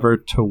is never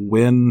to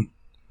win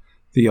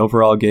the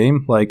overall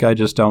game. Like, I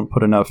just don't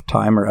put enough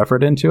time or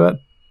effort into it.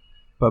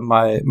 But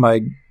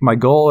my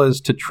goal is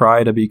to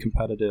try to be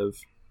competitive.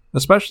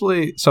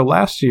 Especially, so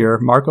last year,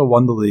 Marco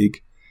won the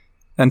league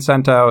and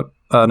sent out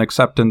an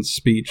acceptance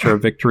speech or a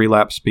victory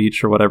lap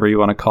speech or whatever you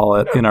want to call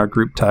it in our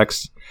group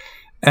text,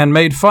 and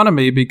made fun of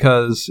me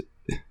because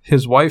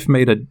his wife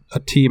made a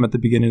team at the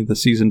beginning of the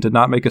season, did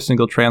not make a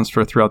single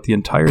transfer throughout the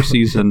entire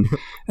season,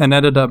 and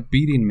ended up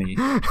beating me.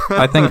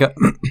 I think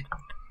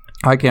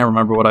I can't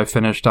remember what I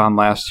finished on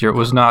last year. It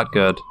was not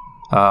good.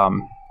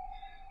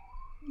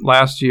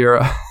 Last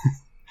year,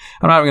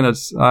 we're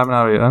just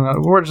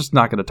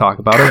not going to talk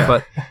about it,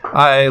 but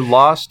I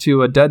lost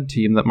to a dead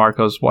team that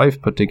Marco's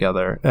wife put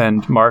together,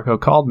 and Marco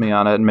called me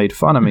on it and made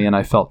fun of me, and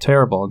I felt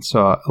terrible. And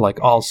so, like,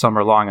 all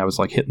summer long, I was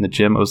like hitting the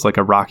gym. It was like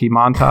a Rocky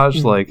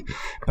montage, like,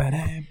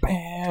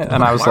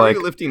 and I was Why like, are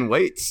you lifting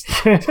weights?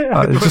 it's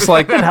just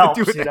like, It helps,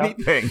 do with you know?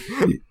 anything.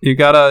 you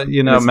gotta,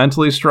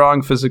 mentally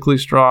strong, physically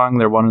strong.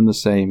 They're one and the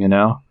same,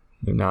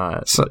 They're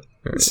not.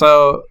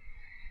 So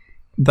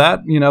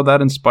that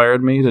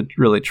inspired me to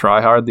really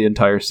try hard the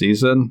entire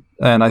season,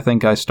 and I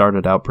think I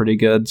started out pretty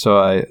good. So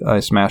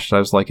I smashed. I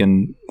was like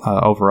in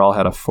overall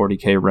had a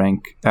 40K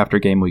rank after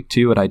game week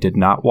 2, and I did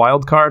not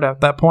wildcard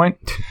at that point.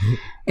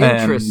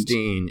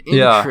 Interesting.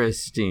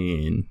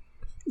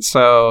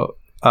 So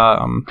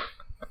I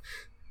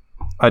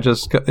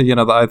just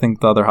I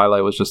think the other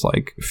highlight was just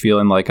like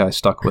feeling like I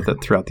stuck with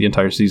it throughout the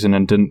entire season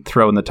and didn't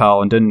throw in the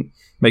towel and didn't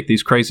make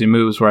these crazy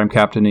moves where I'm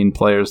captaining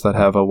players that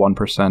have a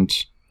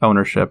 1%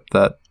 ownership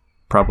that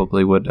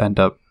probably would end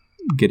up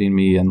getting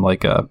me in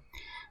like a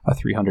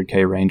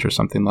 300K range or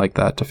something like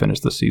that to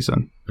finish the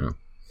season. Yeah.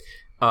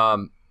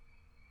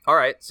 All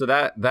right, so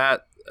that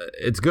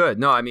it's good.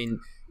 No, I mean,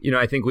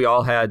 I think we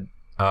all had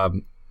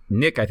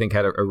Nick, I think,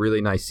 had a really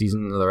nice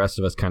season. The rest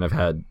of us kind of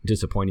had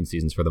disappointing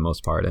seasons for the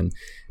most part. And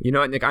you know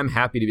what, Nick, I'm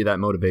happy to be that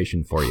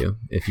motivation for you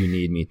if you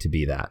need me to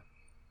be that.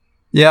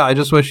 Yeah, I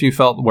just wish you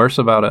felt worse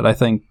about it. I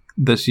think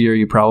this year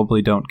you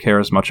probably don't care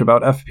as much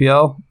about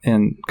FPL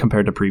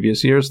compared to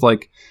previous years.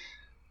 Like,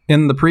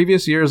 in the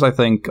previous years, I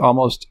think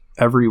almost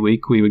every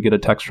week we would get a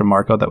text from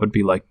Marco that would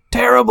be like,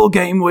 terrible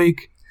game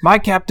week. My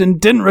captain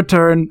didn't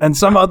return, and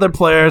some other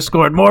player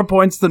scored more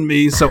points than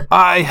me, so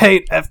I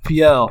hate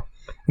FPL.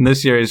 And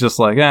this year he's just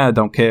like, I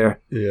don't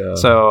care. Yeah.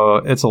 So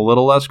it's a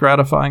little less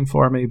gratifying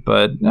for me,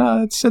 but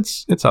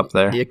it's up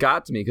there. It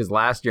got to me because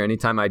last year,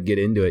 anytime I'd get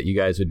into it, you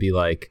guys would be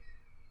like,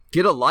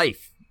 get a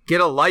life. Get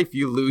a life,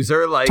 you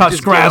loser. Like, touch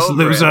just grass,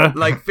 loser. It.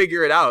 Like,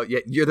 figure it out.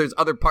 There's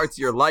other parts of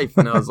your life.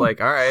 And I was like,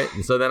 all right.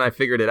 And so then I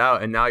figured it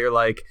out. And now you're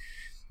like,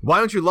 why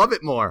don't you love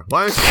it more?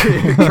 Why don't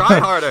you try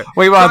harder?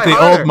 We want the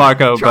old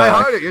Marco Try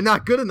back. harder. You're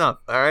not good enough.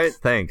 All right.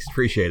 Thanks.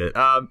 Appreciate it.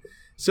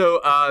 So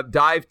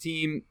Dive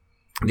Team,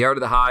 The Art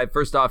of the Hive.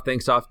 First off,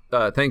 thanks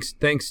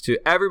to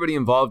everybody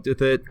involved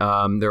with it.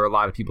 There were a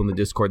lot of people in the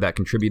Discord that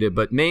contributed,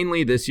 but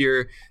mainly this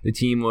year the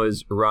team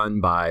was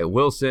run by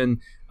Wilson.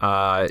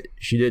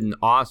 She did an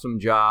awesome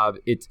job.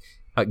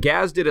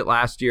 Gaz did it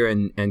last year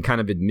and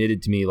kind of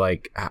admitted to me,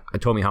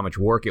 told me how much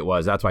work it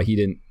was. That's why he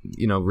didn't,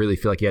 really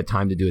feel like he had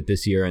time to do it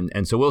this year.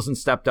 And so Wilson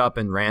stepped up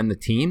and ran the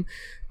team.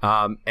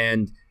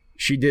 And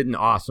she did an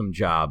awesome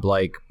job,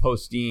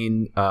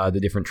 posting the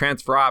different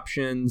transfer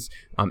options,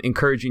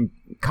 encouraging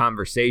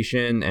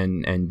conversation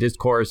and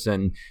discourse,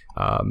 and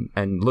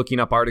looking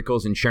up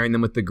articles and sharing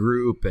them with the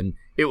group. And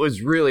it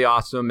was really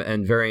awesome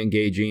and very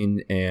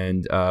engaging.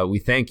 And we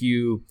thank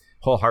you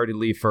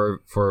wholeheartedly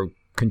for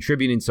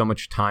contributing so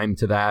much time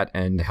to that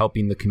and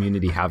helping the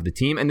community have the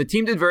team. And the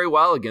team did very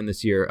well again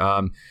this year.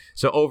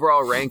 So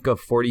overall rank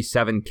of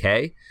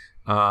 47K.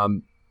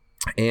 And,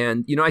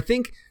 I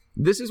think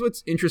this is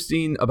what's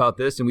interesting about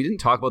this. And we didn't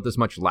talk about this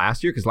much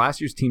last year because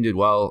last year's team did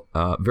well,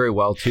 very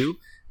well too.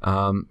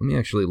 Let me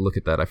actually look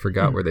at that. I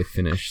forgot where they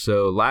finished.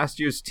 So last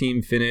year's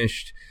team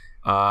finished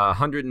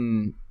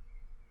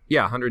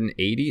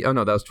 180. Oh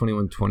no, that was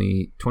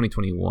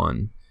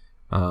 2021.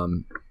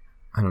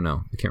 I don't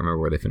know. I can't remember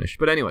where they finished.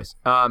 But anyways,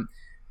 I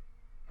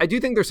do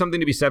think there's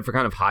something to be said for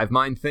kind of hive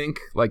mind think,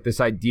 like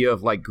this idea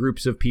of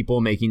groups of people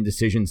making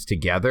decisions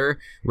together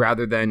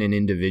rather than an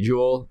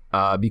individual.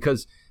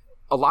 Because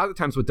a lot of the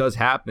times what does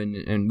happen,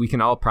 and we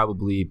can all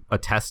probably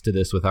attest to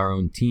this with our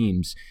own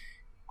teams,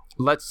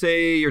 let's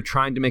say you're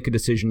trying to make a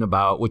decision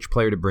about which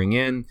player to bring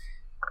in.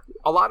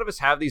 A lot of us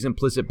have these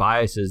implicit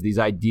biases, these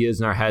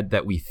ideas in our head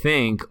that we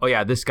think, oh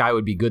yeah, this guy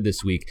would be good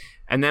this week.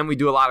 And then we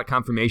do a lot of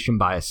confirmation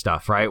bias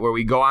stuff, right? Where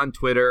we go on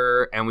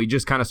Twitter and we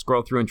just kind of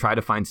scroll through and try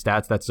to find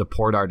stats that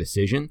support our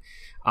decision.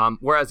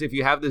 Whereas if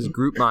you have this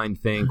group mind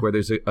think where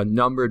there's a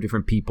number of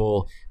different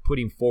people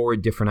putting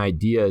forward different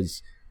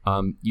ideas,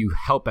 you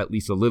help at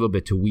least a little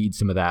bit to weed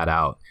some of that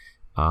out.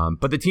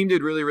 But the team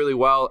did really, really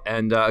well.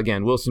 And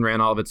again, Wilson ran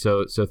all of it.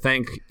 So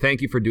thank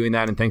you for doing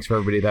that. And thanks for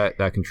everybody that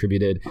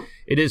contributed.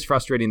 It is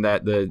frustrating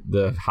that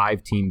the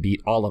Hive team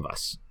beat all of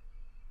us.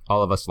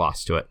 All of us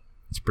lost to it.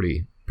 It's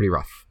pretty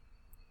rough.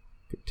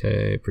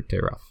 Pretty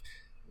rough.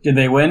 Did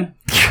they win?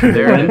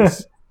 There it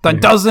is.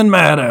 That doesn't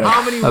matter.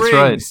 How many That's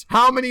rings? Right.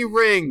 How many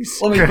rings?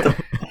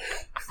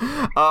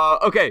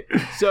 Okay.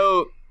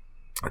 So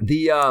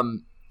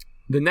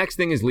the next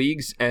thing is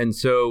leagues, and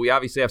so we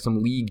obviously have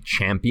some league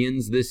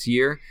champions this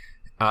year.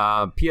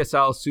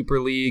 PSL,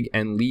 Super League,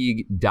 and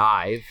League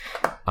Dive.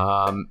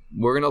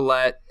 We're going to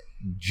let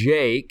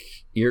Jake,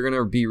 you're going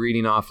to be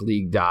reading off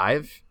League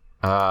Dive,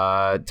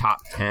 top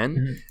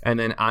 10, and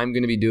then I'm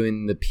going to be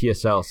doing the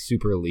PSL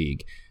Super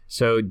League.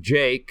 So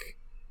Jake,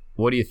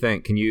 what do you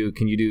think? Can you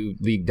do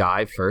League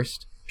Dive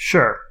first?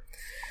 Sure.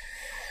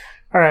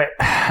 All right,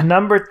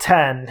 number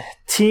 10,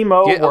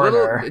 Timo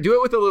Werner. Do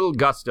it with a little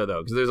gusto,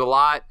 though, because there's a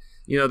lot.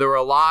 There were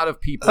a lot of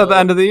people at the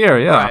end of the year.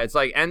 Yeah, right, it's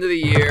end of the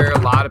year. A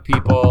lot of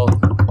people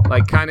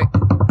kind of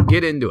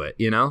get into it.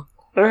 All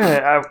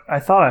right, I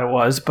thought I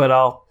was, but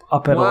I'll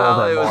up it a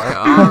little bit more.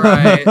 All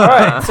right, all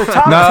right. So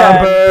top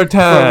number 10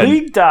 for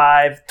League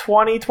Dive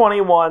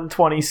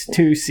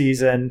 2021-22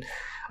 season.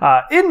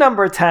 In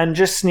number 10,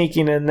 just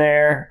sneaking in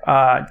there,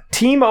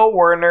 Timo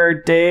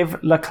Werner, Dave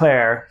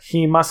Leclerc.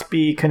 He must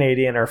be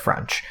Canadian or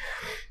French.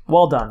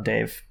 Well done,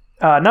 Dave.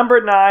 Number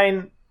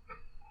 9,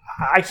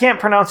 I can't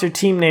pronounce your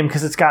team name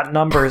because it's got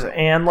numbers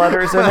and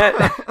letters in it.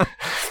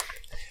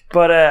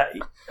 But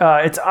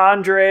it's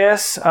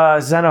Andreas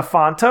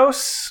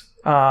Xenofontos.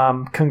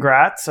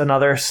 Congrats.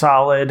 Another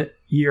solid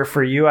year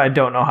for you. I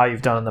don't know how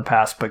you've done in the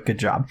past, but good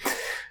job.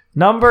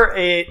 Number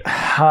 8,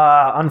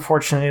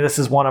 unfortunately, this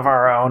is one of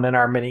our own in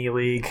our mini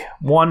league.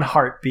 One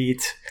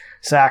heartbeat,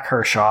 Zach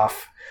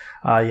Hershoff.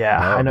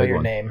 I know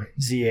your name,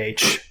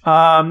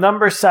 ZH.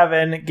 Number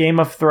 7, Game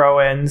of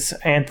Throw-Ins,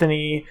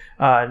 Anthony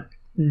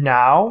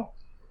Now.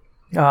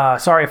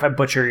 Sorry if I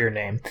butcher your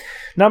name.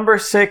 Number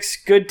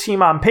 6, good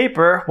team on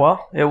paper.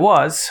 Well, it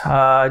was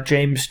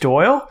James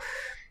Doyle.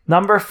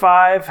 Number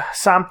 5,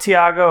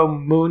 Santiago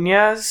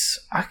Munez.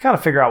 I gotta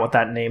figure out what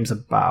that name's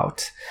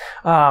about.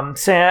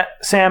 Sam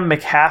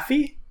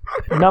McHaffey.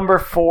 Number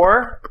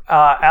 4,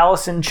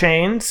 Allison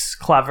Chains.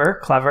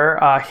 Clever.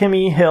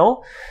 Himmy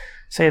Hill.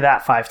 Say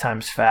that 5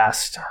 times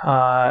fast.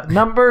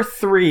 Number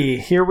 3,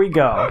 here we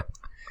go.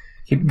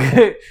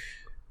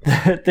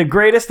 The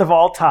greatest of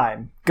all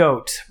time,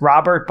 GOAT,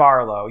 Robert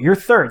Barlow. You're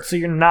 3rd, so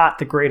you're not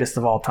the greatest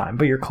of all time,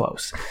 but you're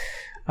close.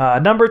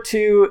 Number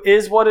 2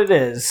 is what it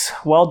is.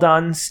 Well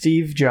done,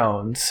 Steve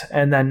Jones.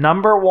 And then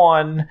number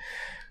 1,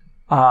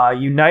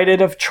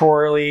 United of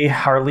Chorley,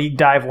 our League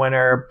Dive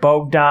winner,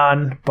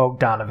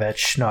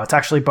 Bogdanovich. No, it's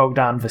actually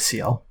Bogdan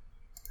Vasil.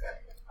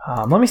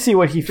 Let me see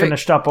what he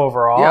finished up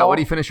overall. Yeah, what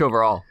did he finish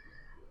overall?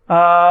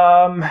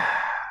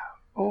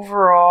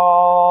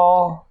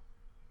 Overall,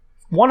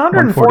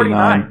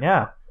 149.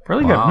 Yeah,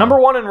 really good. Number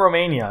 1 in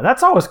Romania.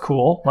 That's always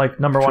cool.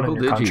 Number Triple 1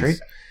 in your digits. country.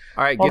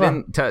 All right, get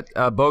in touch.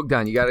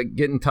 Bogdan, you got to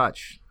get in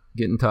touch.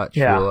 Get in touch.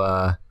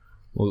 Yeah.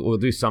 We'll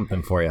do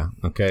something for you.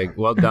 Okay,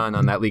 well done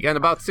on that league. And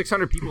about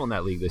 600 people in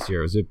that league this year.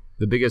 It was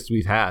the biggest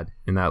we've had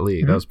in that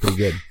league. That was pretty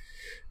good.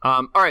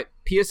 All right,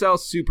 PSL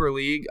Super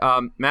League.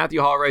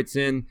 Matthew Hall writes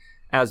in,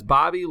 As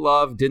Bobby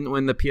Love didn't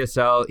win the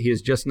PSL, he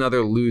is just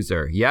another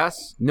loser.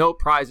 Yes, no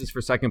prizes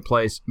for second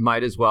place.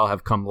 Might as well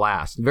have come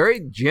last. Very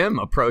Jim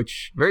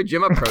approach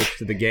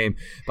to the game.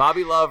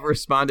 Bobby Love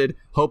responded,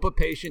 "Hope a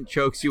patient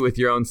chokes you with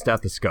your own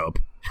stethoscope."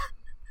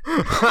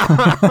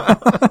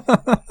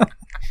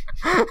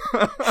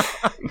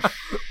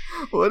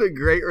 What a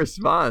great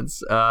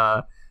response.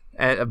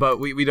 But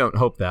we don't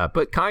hope that,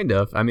 but kind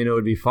of. I mean, it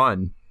would be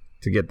fun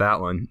to get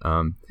that one.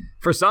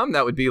 For some,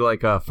 that would be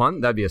like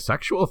that'd be a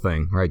sexual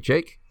thing, right,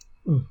 Jake?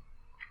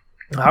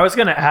 I was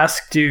going to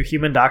ask, do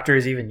human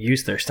doctors even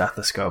use their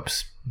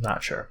stethoscopes?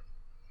 Not sure.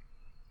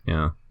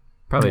 Yeah.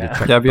 Probably to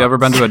check. Have you ever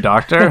been to a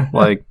doctor?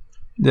 Like,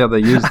 yeah, they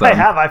use them. I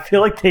have. I feel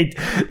like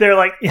they're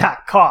like, yeah,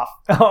 cough.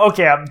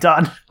 Okay, I'm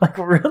done. Like,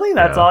 really?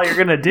 That's all you're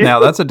going to do? Now,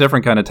 that's a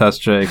different kind of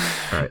test, Jake.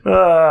 Right.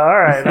 All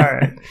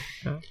right.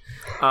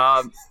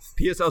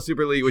 PSL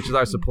Super League, which is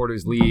our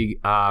supporters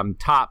league,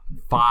 top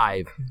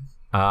 5.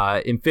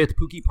 In 5th,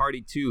 Pookie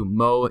Party 2,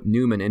 Mo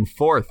Newman. In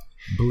 4th,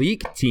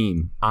 Bleak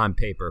Team on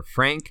paper,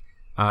 Frank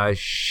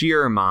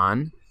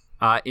Shearman.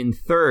 In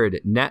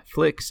 3rd,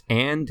 Netflix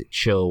and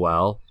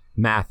Chillwell,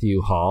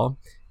 Matthew Hall.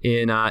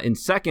 In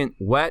 2nd,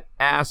 Wet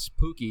Ass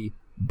Pookie,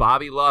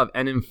 Bobby Love.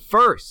 And in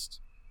 1st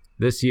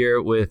this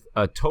year with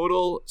a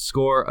total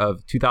score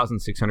of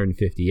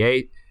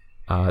 2,658,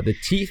 the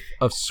Teeth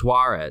of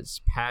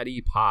Suarez, Patty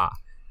Pa,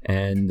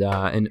 and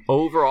an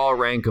overall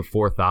rank of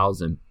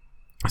 4,000.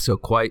 So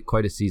quite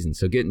a season.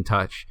 So get in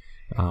touch,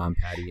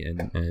 Patty,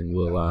 and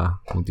we'll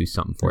do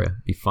something for you.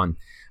 Be fun.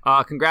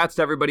 Congrats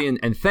to everybody,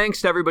 and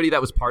thanks to everybody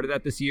that was part of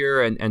that this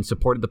year and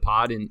supported the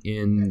pod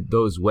in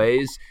those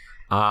ways.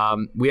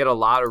 We had a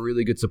lot of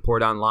really good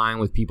support online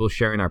with people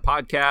sharing our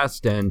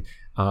podcast, and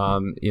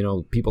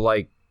people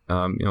like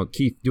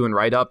Keith doing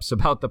write-ups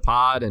about the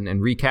pod and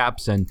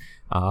recaps, and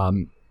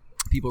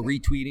people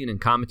retweeting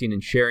and commenting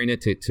and sharing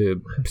it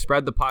to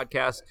spread the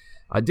podcast.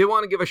 I did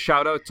want to give a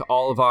shout out to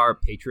all of our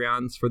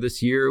Patreons for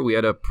this year. We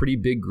had a pretty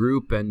big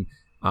group, and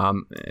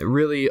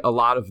really a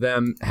lot of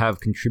them have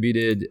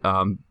contributed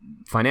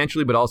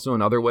financially, but also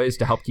in other ways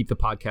to help keep the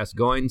podcast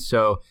going.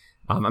 So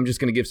I'm just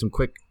going to give some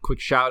quick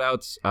shout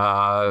outs.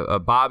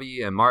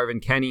 Bobby and Marvin,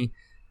 Kenny,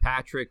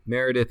 Patrick,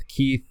 Meredith,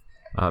 Keith,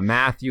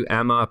 Matthew,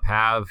 Emma,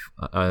 Pav,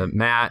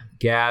 Matt,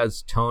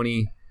 Gaz,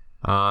 Tony,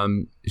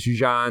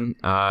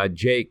 Sujan,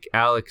 Jake,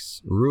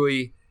 Alex,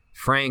 Rui,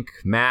 Frank,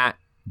 Matt,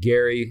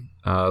 Gary,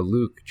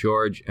 Luke,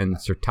 George, and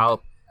Sir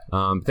Talp.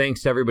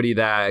 Thanks to everybody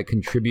that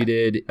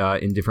contributed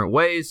in different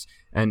ways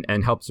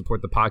and helped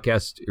support the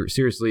podcast.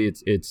 Seriously,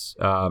 it's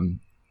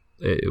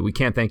we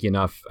can't thank you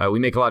enough. We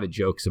make a lot of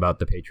jokes about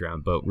the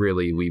Patreon, but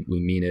really we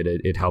mean it.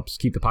 It helps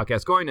keep the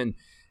podcast going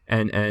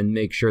and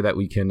make sure that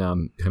we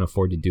can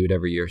afford to do it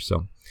every year.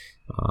 So,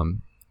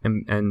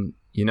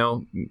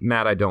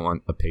 Matt, I don't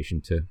want a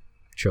patient to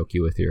choke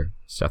you with your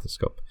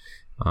stethoscope.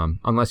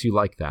 Unless you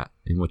like that,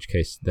 in which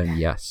case, then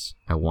yes,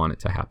 I want it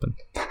to happen.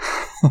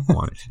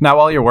 Not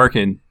while you're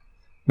working.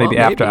 Maybe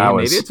after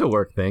hours. Maybe it's a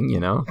work thing,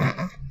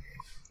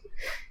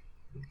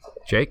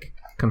 Jake,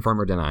 confirm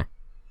or deny?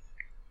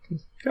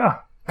 Yeah,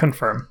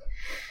 confirm.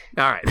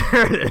 All right,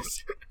 there it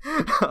is.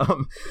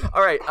 All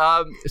right,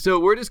 so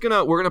we're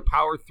gonna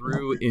power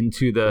through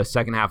into the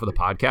second half of the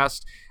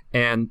podcast,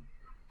 and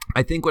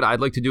I think what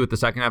I'd like to do with the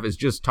second half is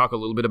just talk a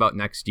little bit about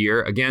next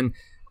year. Again,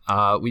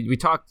 we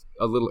talked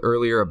a little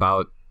earlier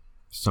about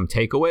some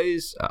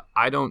takeaways.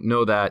 I don't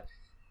know that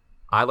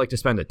I like to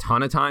spend a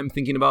ton of time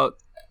thinking about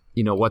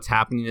what's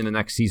happening in the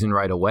next season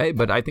right away,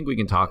 but I think we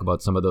can talk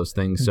about some of those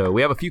things. So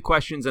we have a few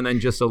questions and then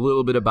just a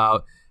little bit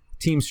about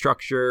team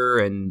structure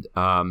and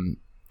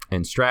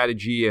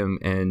strategy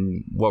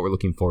and what we're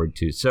looking forward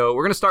to. So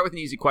we're going to start with an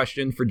easy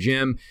question for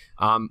Jim.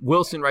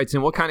 Wilson writes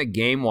in, what kind of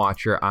game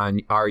watcher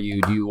are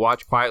you? Do you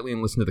watch quietly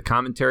and listen to the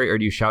commentary, or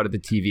do you shout at the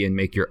TV and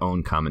make your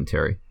own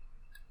commentary?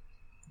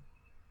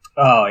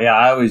 Oh, yeah,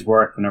 I always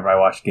work whenever I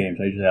watch games.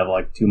 I usually have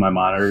like 2 of my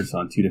monitors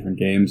on 2 different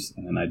games,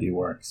 and then I do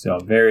work. So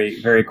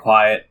very, very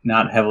quiet,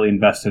 not heavily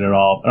invested at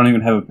all. I don't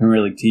even have a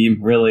Premier League team,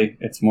 really.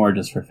 It's more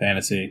just for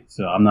fantasy,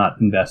 so I'm not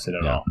invested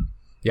at all.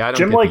 Yeah, I don't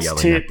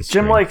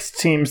Jim likes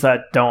teams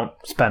that don't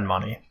spend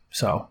money,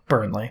 so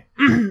Burnley.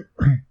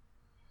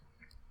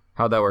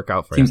 How'd that work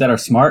out for Teams you? that are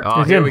smart?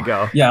 Oh, here we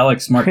go. Yeah, I like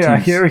smart teams. Yeah,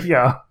 here we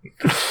go.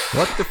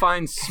 What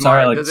defines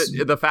smart? Sorry, Does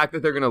it, the fact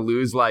that they're going to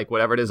lose like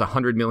whatever it is,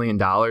 $100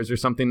 million or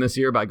something this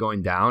year by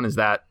going down, is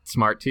that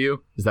smart to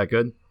you? Is that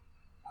good?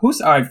 All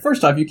right,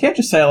 first off, you can't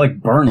just say I like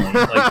Burnley.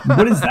 Like,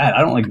 what is that?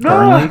 I don't like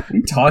Burnley. What are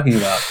you talking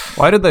about?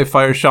 Why did they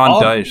fire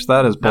Sean Dyche?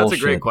 That is bullshit.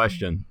 That's a great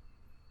question.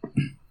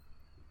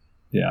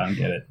 Yeah, I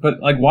get it. But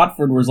like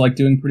Watford was like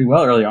doing pretty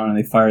well early on, and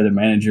they fired their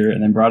manager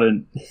and then brought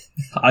in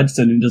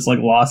Hodgson and just like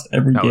lost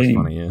every game. That was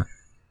funny, yeah.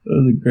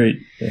 That was great.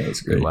 Yeah, that was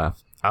great. Good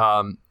laugh.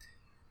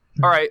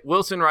 All right,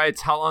 Wilson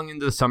writes, how long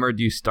into the summer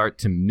do you start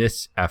to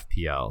miss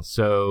FPL?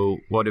 So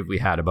what have we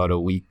had, about a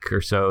week or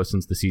so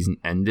since the season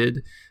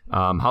ended?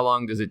 How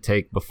long does it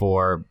take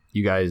before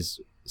you guys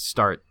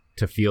start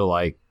to feel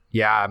like,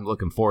 yeah, I'm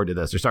looking forward to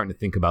this, or starting to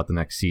think about the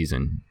next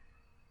season?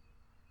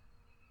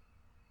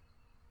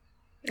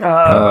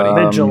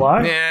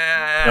 Mid-July?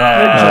 Yeah,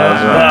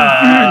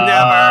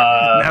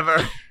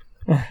 Never.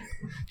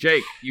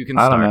 Jake, you can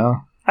I start. don't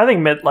know. I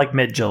think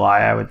mid-July,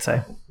 I would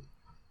say.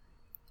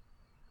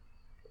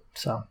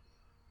 So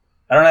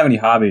I don't have any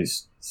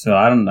hobbies, so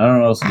I don't know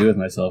what else to do with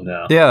myself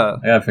now. Yeah.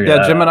 I gotta figure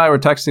that Jim out. and I were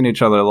texting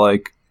each other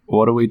like,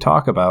 what do we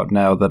talk about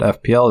now that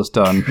FPL is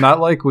done? Not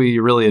like we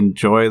really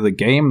enjoy the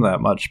game that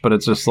much, but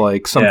it's just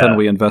like something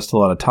we invest a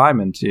lot of time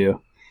into.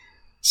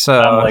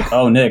 So I'm like,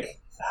 oh, Nick,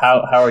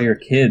 how are your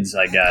kids,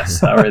 I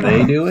guess? How are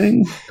they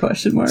doing?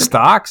 Question mark.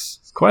 Stocks?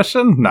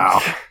 Question? No.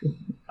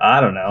 I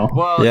don't know.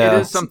 Well, Yeah.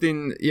 it is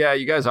something. Yeah,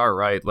 you guys are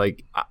right.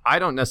 Like, I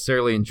don't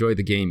necessarily enjoy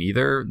the game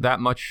either that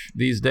much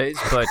these days,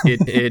 but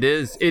it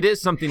is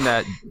something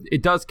that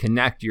it does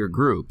connect your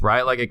group,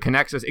 right? Like, it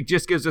connects us. It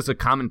just gives us a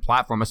common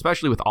platform,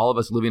 especially with all of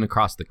us living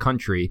across the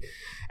country.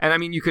 And I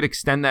mean, you could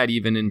extend that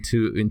even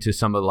into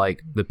some of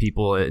like the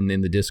people in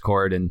the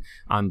Discord and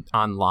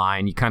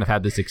online. You kind of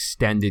have this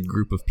extended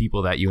group of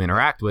people that you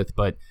interact with,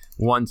 but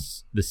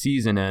once the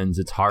season ends,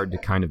 it's hard to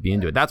kind of be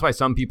into it. That's why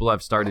some people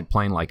have started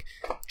playing like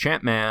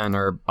Champman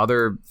or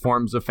other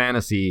forms of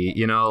fantasy,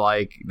 you know,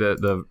 like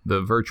the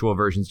virtual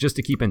versions, just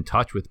to keep in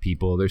touch with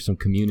people. There's some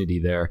community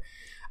there.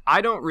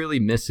 I don't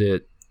really miss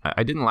it.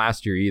 I didn't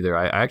last year either.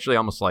 I actually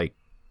almost like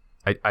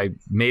I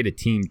made a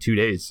team 2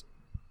 days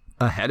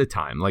ahead of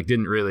time. Like,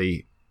 didn't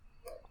really,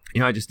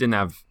 I just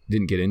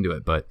didn't get into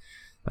it, but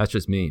that's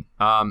just me.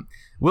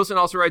 Wilson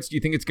also writes, do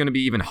you think it's going to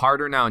be even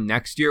harder now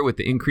next year with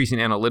the increase in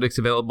analytics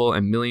available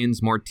and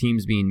millions more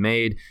teams being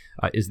made?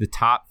 Is the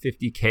top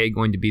 50K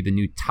going to be the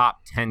new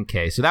top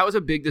 10K? So that was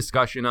a big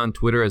discussion on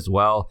Twitter as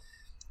well.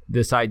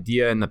 This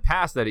idea in the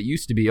past that it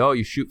used to be,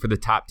 you shoot for the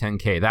top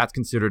 10K. That's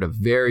considered a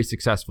very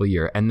successful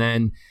year. And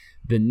then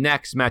the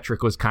next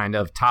metric was kind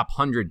of top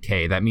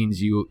 100K. That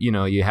means you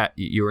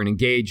were an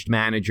engaged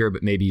manager,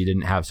 but maybe you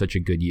didn't have such a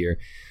good year.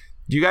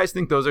 Do you guys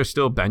think those are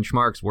still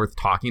benchmarks worth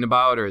talking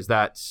about, or is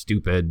that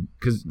stupid?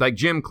 Because like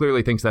Jim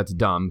clearly thinks that's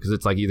dumb because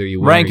it's like either you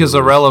win Rank or you is lose.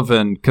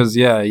 irrelevant because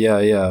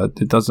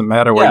it doesn't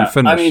matter where you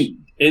finish. I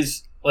mean,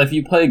 if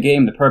you play a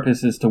game, the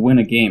purpose is to win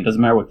a game. Doesn't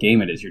matter what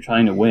game it is. You're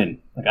trying to win.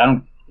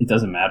 It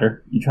doesn't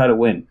matter. You try to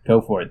win. Go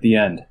for it. The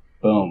end.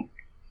 Boom.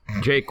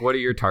 Jake, what are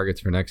your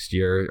targets for next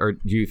year? Or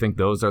do you think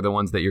those are the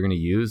ones that you're going to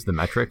use, the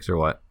metrics, or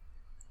what?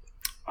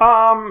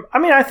 I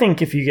mean, I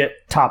think if you get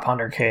top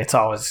 100K, it's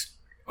always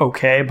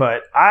okay,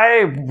 but I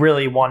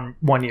really one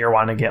year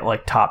want to get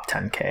like top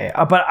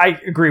 10K. But I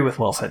agree with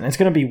Wilson. It's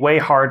going to be way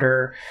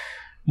harder.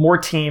 More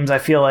teams. I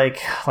feel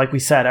like we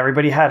said,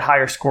 everybody had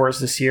higher scores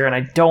this year, and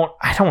I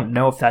don't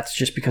know if that's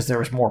just because there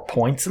was more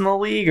points in the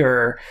league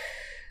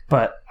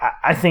but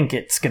I think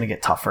it's going to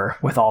get tougher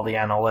with all the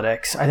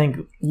analytics. I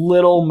think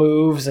little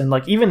moves and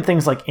like even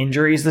things like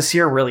injuries this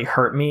year really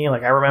hurt me.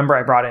 Like I remember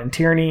I brought in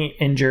Tierney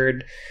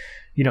injured,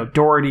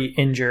 Doherty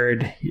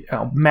injured,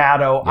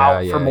 Maddo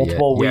out for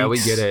multiple weeks. Yeah, we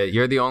get it.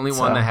 You're the only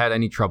one that had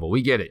any trouble.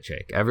 We get it,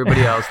 Jake.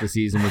 Everybody else the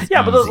season was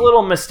but those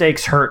little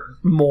mistakes hurt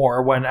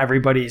more when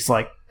everybody's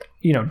like,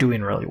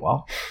 doing really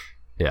well.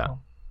 Yeah.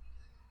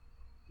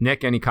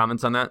 Nick, any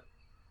comments on that?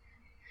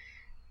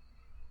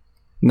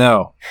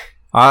 No.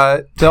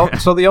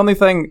 So the only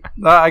thing,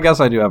 I guess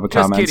I do have a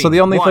comment. Kidding. So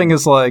the only thing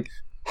is like,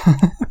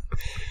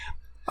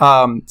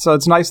 so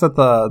it's nice that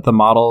the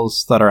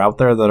models that are out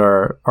there that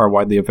are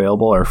widely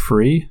available are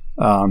free.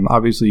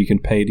 Obviously you can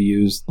pay to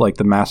use like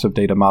the massive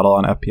data model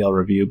on FPL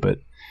Review, but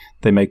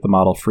they make the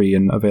model free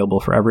and available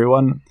for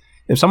everyone.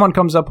 If someone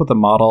comes up with a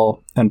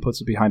model and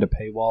puts it behind a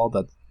paywall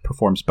that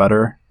performs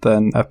better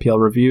than FPL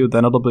Review,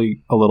 then it'll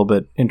be a little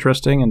bit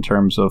interesting in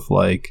terms of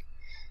like,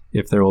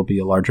 if there will be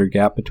a larger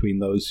gap between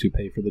those who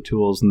pay for the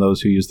tools and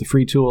those who use the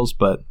free tools.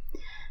 But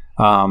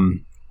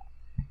I'm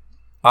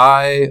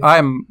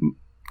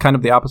kind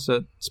of the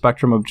opposite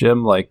spectrum of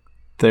Jim. Like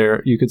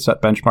you could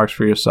set benchmarks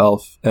for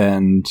yourself,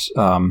 and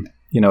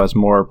as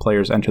more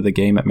players enter the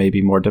game, it may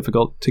be more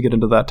difficult to get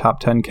into that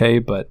top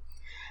 10K. But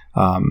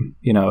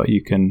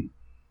you can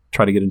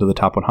try to get into the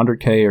top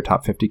 100K or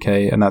top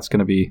 50K, and that's going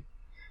to be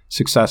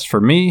success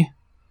for me.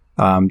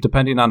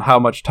 Depending on how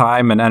much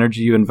time and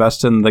energy you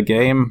invest in the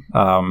game,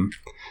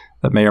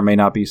 that may or may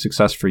not be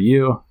success for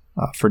you.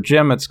 For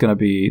Jim, it's going to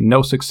be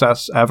no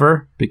success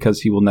ever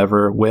because he will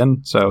never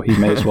win, so he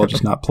may as well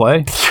just not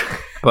play.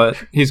 But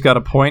he's got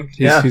a point.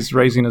 He's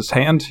raising his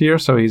hand here,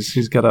 so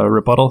he's got a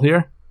rebuttal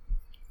here.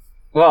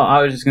 Well,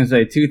 I was just going to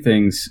say two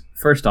things.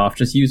 First off,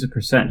 just use a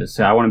percent. Just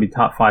say I want to be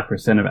top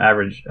 5% of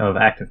average of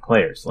active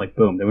players. Like,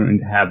 boom, they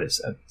wouldn't have this.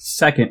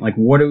 Second, like,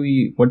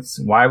 what's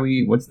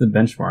the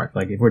benchmark?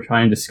 Like, if we're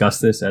trying to discuss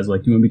this as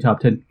like, you want to be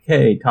top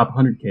 10K, top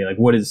 100K, like,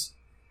 what is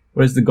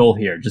the goal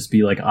here? Just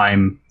be like,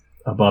 I'm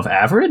above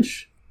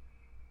average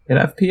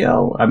at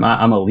FPL?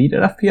 I'm elite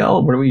at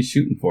FPL? What are we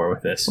shooting for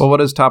with this? Well, what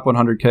is top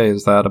 100K?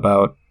 Is that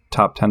about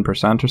top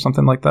 10% or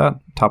something like that?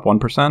 Top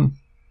 1%?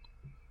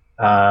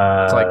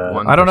 It's like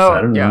 1%. I don't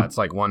know. Yeah, it's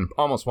like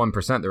almost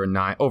 1%. There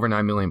were over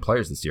 9 million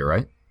players this year,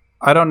 right?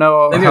 I don't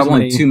know. I think there's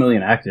only 2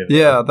 million active.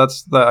 Yeah,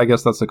 I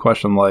guess that's the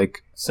question.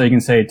 Like, so you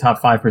can say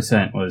top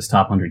 5% was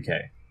top 100K.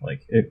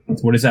 Like,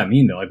 what does that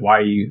mean though? Like, why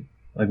are you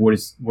Like, what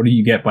do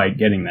you get by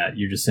getting that?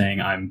 You're just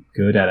saying I'm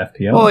good at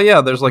FPL? Well,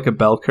 yeah, there's like a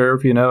bell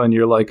curve, and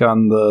you're like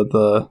on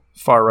the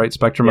far right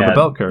spectrum of the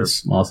bell curve. The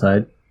small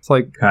side. It's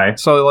like,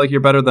 so like you're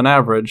better than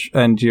average,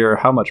 and you're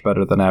how much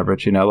better than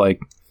average, like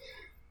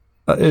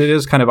it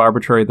is kind of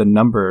arbitrary, the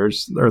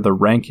numbers or the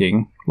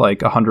ranking, like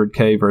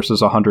 100K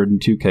versus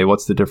 102K.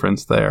 What's the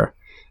difference there?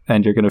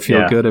 And you're going to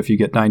feel good if you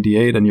get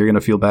 98, and you're going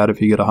to feel bad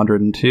if you get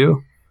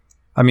 102.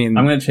 I mean,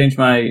 I'm going to change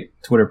my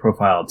Twitter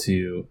profile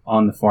to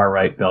on the far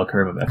right bell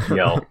curve of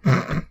FPL.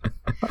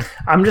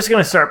 I'm just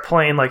going to start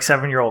playing like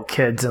 7-year-old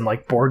kids in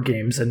like board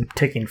games and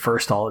taking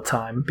first all the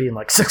time, being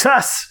like,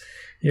 success!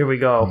 Here we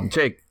go.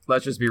 Jake,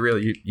 let's just be real.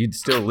 You'd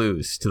still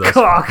lose to those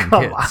come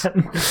kids.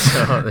 on.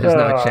 So there's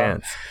no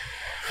chance.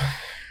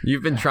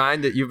 You've been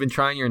trying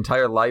your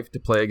entire life to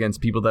play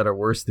against people that are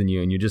worse than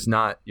you, and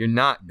you're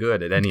not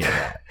good at any of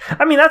that.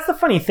 I mean, that's the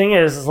funny thing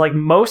is like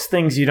most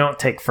things you don't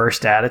take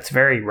first at. It's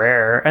very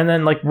rare. And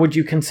then like, would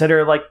you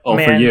consider like, for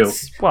you.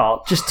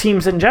 Well, just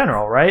teams in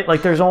general, right?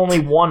 Like there's only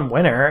one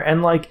winner.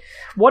 And like,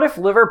 what if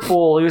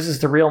Liverpool loses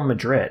to Real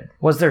Madrid?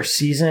 Was their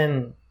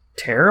season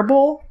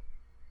terrible?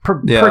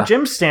 Per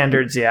gym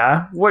standards,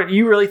 yeah. What,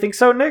 you really think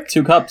so, Nick?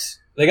 2 cups.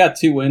 They got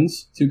 2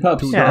 wins, 2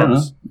 cups. Yeah. I don't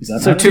know.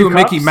 So 2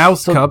 Mickey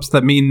Mouse cups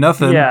that mean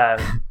nothing. Yeah.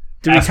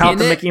 Do we count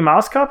the Mickey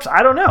Mouse cups?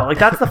 I don't know. Like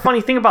that's the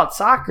funny thing about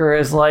soccer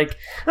is like,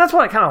 that's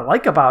what I kind of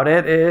like about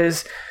it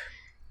is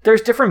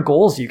there's different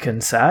goals you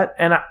can set.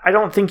 And I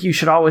don't think you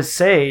should always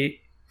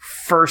say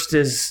first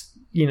is,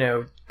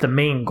 the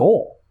main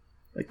goal.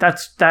 Like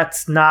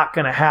that's not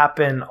going to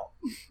happen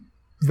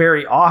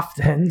very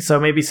often. So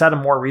maybe set a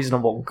more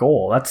reasonable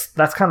goal.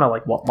 That's kind of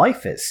like what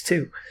life is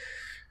too.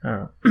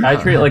 I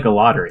treat it like a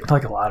lottery.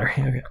 Like a lottery.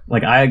 Okay.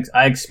 Like I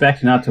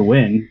expect not to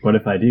win, but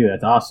if I do,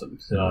 that's awesome.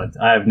 So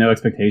I have no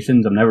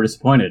expectations. I'm never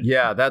disappointed.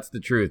 Yeah, that's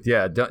the truth.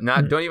 Yeah,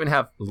 don't even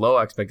have low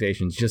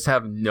expectations. Just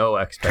have no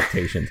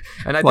expectations.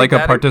 And I think like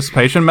a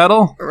participation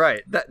medal,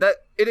 right? That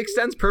it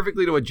extends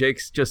perfectly to what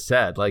Jake's just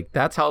said. Like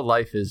that's how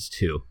life is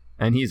too.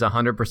 And he's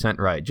 100%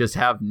 right. Just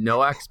have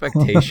no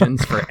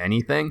expectations for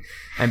anything,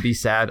 and be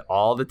sad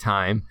all the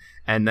time.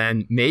 And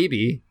then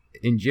maybe.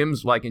 In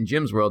Jim's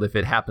world, if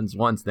it happens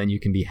once, then you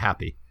can be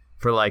happy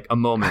for like a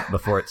moment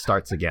before it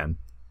starts again.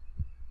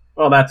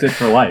 Well, that's it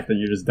for life, and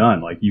you're just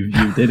done. Like you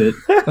did it,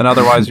 and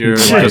otherwise you're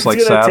just like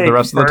sad the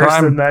rest of the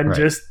time. And then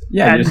just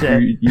end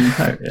it. You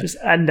retire, Just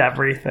end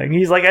everything.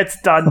 He's like, it's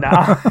done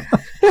now.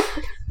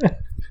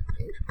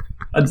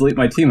 I'd delete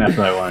my team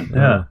after I won.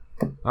 Yeah.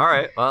 All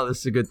right. Well, this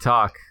is a good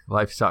talk.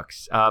 Life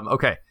sucks.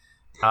 Okay.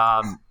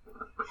 Are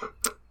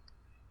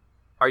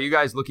you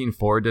guys looking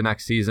forward to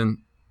next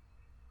season?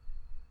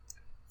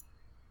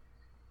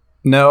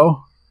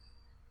 No.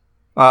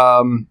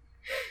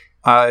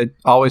 I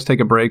always take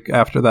a break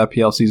after that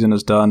PL season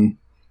is done,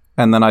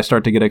 and then I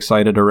start to get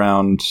excited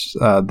around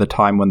the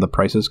time when the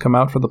prices come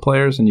out for the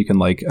players, and you can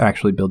like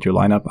actually build your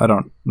lineup. I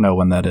don't know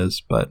when that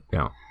is, but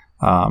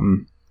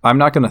I'm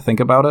not going to think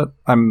about it.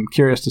 I'm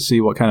curious to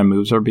see what kind of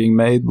moves are being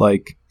made.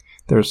 Like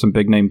there's some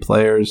big name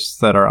players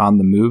that are on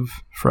the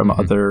move from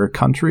other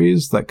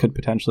countries that could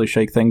potentially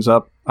shake things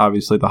up.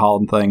 Obviously the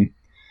Holland thing.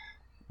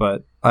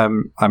 But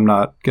I'm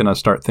not going to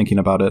start thinking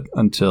about it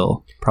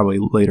until probably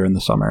later in the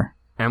summer.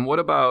 And what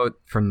about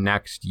for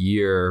next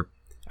year?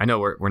 I know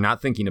we're not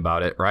thinking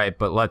about it, right?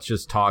 But let's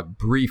just talk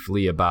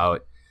briefly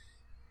about,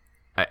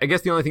 I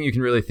guess the only thing you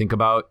can really think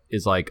about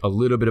is like a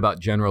little bit about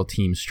general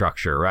team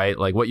structure, right?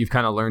 Like what you've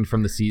kind of learned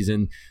from the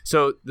season.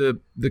 So the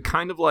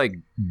kind of like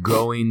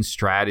going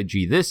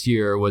strategy this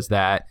year was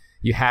that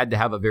you had to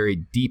have a very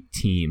deep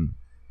team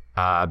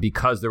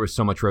because there was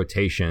so much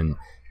rotation.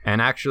 And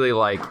actually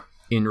like,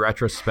 in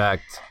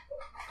retrospect,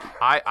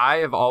 I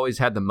have always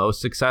had the most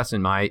success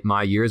in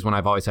my years when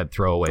I've always had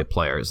throwaway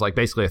players, like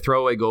basically a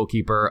throwaway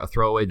goalkeeper, a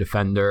throwaway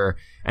defender,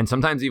 and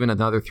sometimes even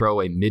another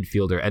throwaway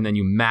midfielder, and then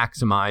you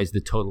maximize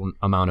the total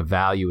amount of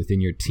value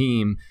within your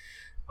team.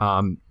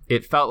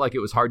 It felt like it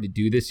was hard to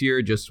do this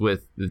year just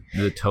with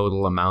the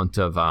total amount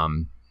of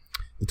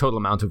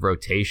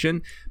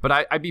rotation, but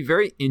I'd be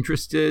very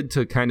interested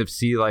to kind of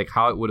see like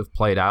how it would have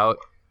played out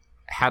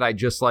had I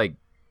just like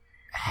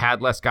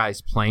had less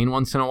guys playing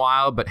once in a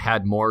while, but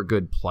had more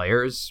good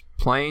players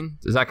playing.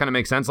 Does that kind of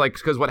make sense? Like,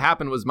 because what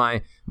happened was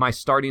my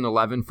starting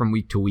 11 from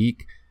week to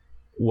week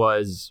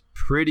was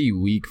pretty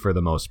weak for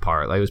the most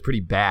part. Like, it was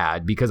pretty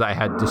bad because I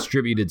had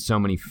distributed so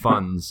many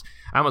funds.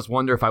 I almost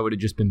wonder if I would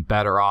have just been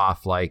better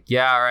off. Like,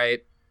 yeah, all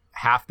right,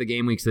 half the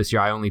game weeks this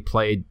year, I only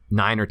played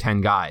 9 or 10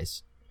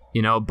 guys,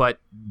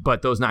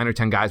 but those 9 or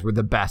 10 guys were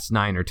the best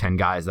 9 or 10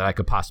 guys that I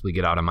could possibly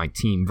get out of my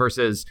team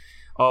versus,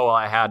 oh,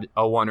 I had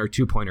a 1 or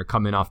 2 pointer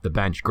coming off the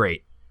bench.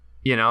 Great.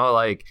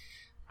 Like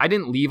I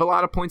didn't leave a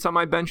lot of points on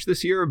my bench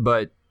this year,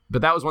 but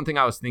that was one thing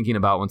I was thinking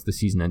about once the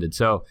season ended.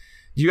 So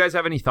do you guys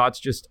have any thoughts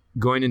just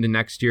going into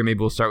next year? Maybe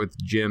we'll start with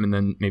Jim and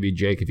then maybe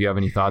Jake, if you have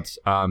any thoughts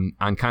on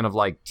kind of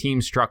like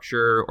team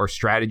structure or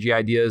strategy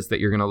ideas that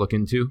you're going to look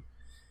into.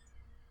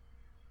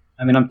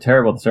 I mean, I'm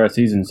terrible at the start of the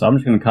season, so I'm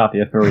just going to copy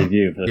FPL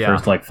review for the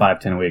first like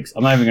 5-10 weeks.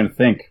 I'm not even going to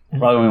think.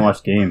 Probably when we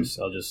watch games,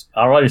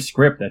 I'll write a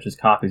script that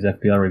just copies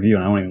FPL review,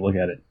 and I won't even look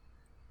at it.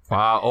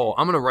 Wow. Oh,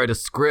 I'm gonna write a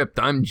script.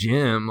 I'm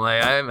Jim.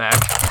 Like I'm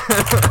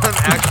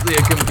actually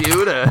a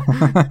computer.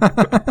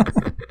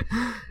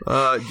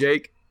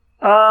 Jake.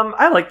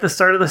 I like the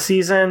start of the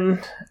season,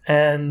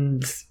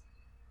 and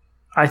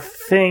I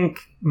think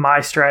my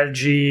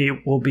strategy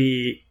will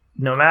be,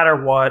 no matter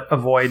what,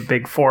 avoid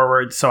big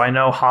forwards. So I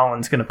know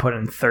Holland's going to put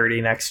in 30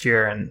 next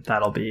year, and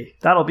that'll be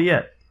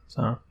it.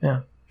 So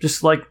yeah,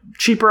 just like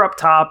cheaper up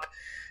top,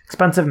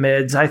 expensive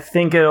mids. I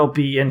think it'll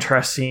be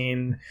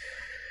interesting.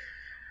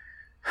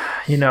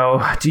 You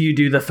know, do you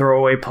do the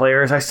throwaway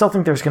players? I still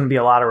think there's going to be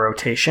a lot of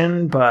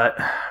rotation, but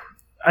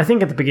I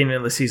think at the beginning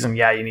of the season,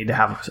 yeah, you need to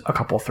have a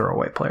couple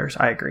throwaway players.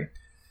 I agree.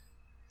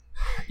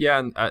 Yeah,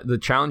 and the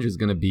challenge is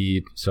going to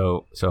be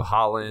so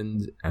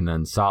Holland, and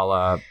then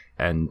Salah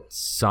and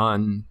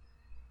Son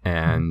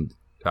and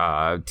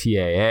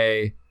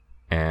TAA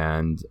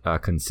and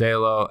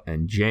Cancelo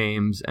and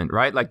James, and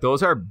right, like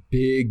those are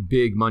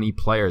big money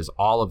players,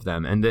 all of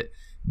them, and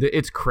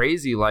it's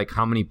crazy like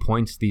how many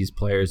points these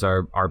players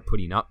are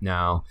putting up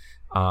now,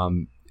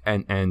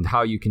 and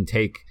how you can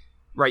take.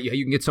 Right,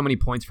 you can get so many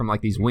points from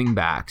like these wing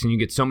backs, and you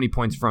get so many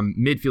points from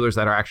midfielders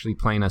that are actually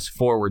playing us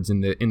forwards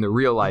in the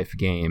real life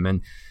game,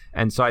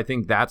 and so I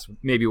think that's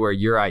maybe where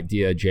your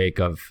idea, Jake,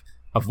 of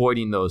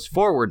avoiding those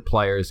forward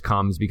players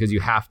comes, because you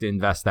have to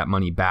invest that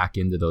money back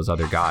into those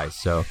other guys.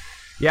 So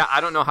yeah,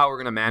 I don't know how we're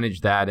going to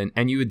manage that,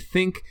 and you would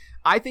think,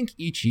 I think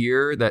each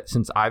year that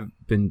since I've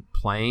been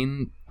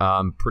playing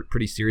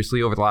pretty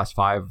seriously over the last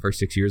 5 or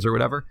 6 years or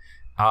whatever,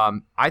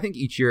 I think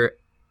each year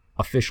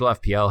official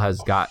FPL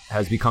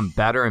has become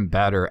better and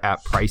better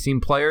at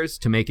pricing players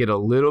to make it a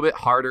little bit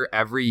harder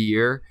every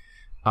year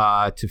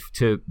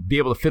to be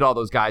able to fit all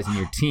those guys in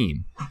your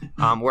team.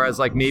 Whereas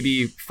like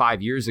maybe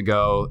 5 years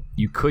ago,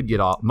 you could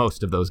get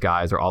most of those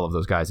guys or all of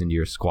those guys into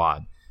your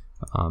squad.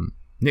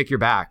 Nick, you're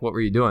back. What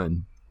were you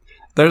doing?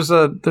 There's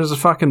a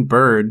fucking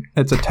bird.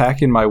 It's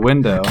attacking my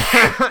window,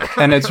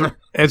 and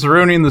it's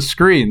ruining the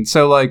screen.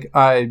 So like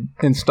I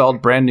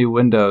installed brand new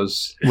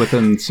Windows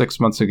within 6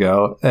 months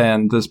ago,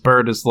 and this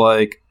bird is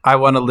like, "I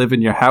want to live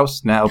in your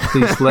house now.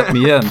 Please let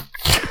me in."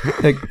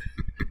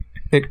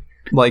 It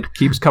like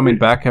keeps coming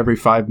back every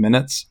 5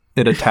 minutes.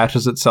 It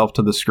attaches itself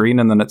to the screen,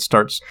 and then it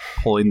starts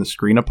pulling the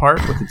screen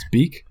apart with its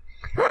beak.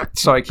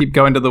 So I keep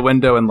going to the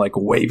window and like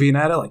waving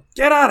at it, like,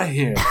 "Get out of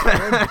here!"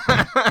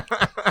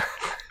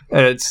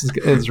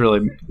 It's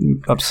really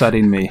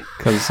upsetting me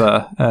because,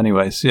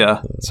 anyways,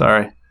 yeah,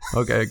 sorry.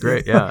 Okay,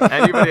 great. Yeah.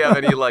 Anybody have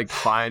any like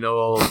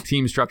final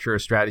team structure or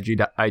strategy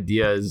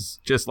ideas,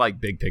 just like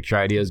big picture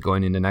ideas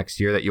going into next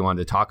year that you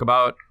wanted to talk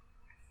about?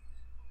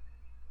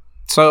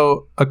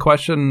 So a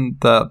question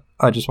that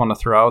I just want to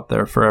throw out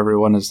there for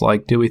everyone is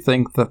like, do we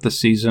think that the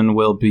season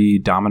will be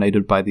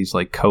dominated by these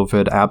like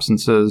COVID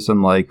absences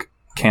and like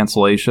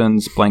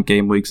cancellations, blank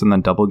game weeks, and then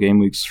double game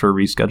weeks for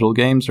rescheduled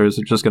games? Or is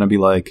it just going to be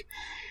like,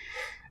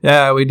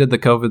 yeah, we did the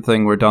COVID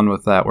thing, we're done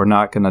with that, we're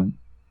not going to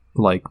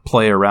like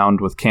play around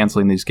with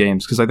canceling these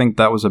games? Because I think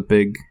that was a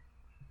big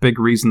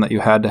reason that you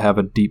had to have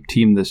a deep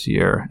team this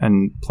year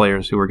and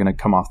players who were going to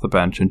come off the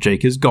bench, and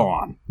Jake is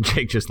gone.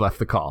 Jake just left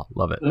the call.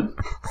 Love it. All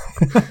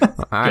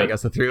right, I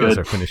guess the three of us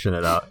are finishing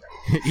it out.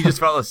 He just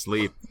fell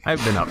asleep.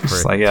 I've been up for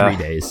 3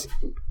 days.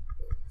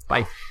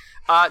 Bye.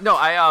 No,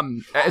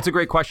 it's a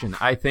great question.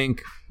 I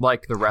think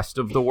like the rest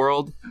of the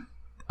world,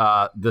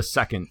 the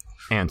second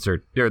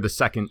answer or the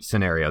second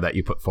scenario that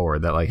you put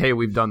forward, that like, hey,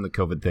 we've done the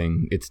COVID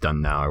thing, it's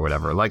done now or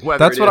whatever. Like whether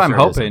that's what I'm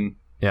hoping.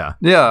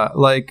 Yeah,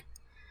 like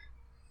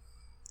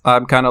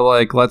I'm kind of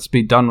like, let's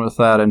be done with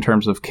that in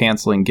terms of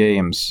canceling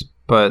games.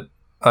 But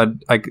I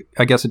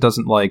guess it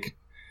doesn't like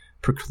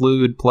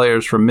preclude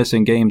players from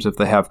missing games if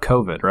they have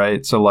COVID,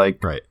 right? So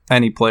like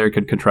any player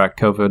could contract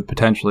COVID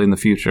potentially in the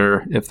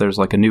future if there's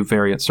like a new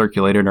variant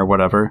circulating or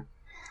whatever.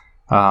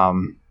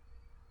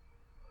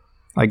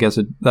 I guess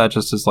that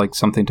just is like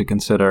something to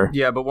consider.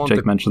 Yeah, but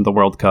Jake mentioned the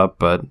World Cup,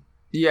 but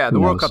yeah, the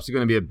World Cup's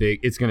going to be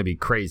it's going to be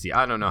crazy.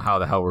 I don't know how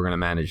the hell we're going to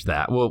manage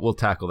that. We'll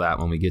tackle that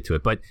when we get to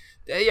it. But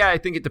yeah, I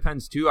think it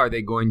depends too. Are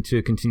they going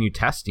to continue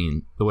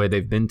testing the way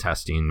they've been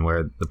testing,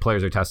 where the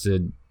players are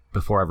tested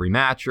before every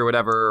match or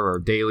whatever, or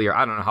daily, or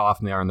I don't know how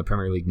often they are in the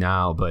Premier League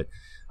now, but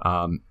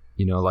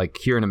you know, like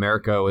here in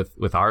America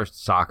with our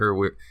soccer,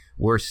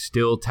 we're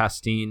still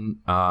testing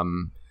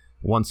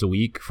once a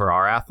week for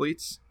our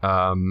athletes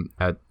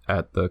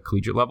at the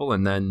collegiate level,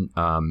 and then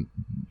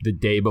the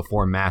day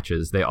before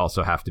matches they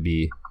also have to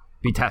be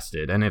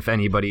tested, and if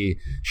anybody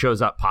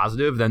shows up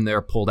positive, then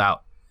they're pulled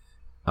out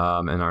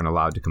and aren't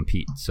allowed to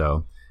compete.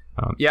 So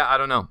yeah, I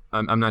don't know.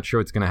 I'm not sure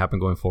what's going to happen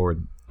going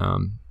forward.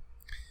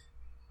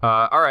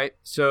 All right,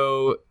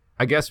 so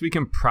I guess we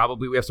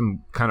have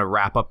some kind of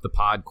wrap up the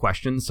pod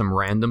questions, some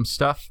random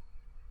stuff.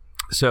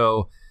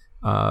 So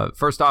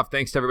first off,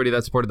 thanks to everybody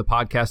that supported the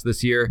podcast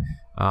this year.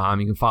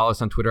 You can follow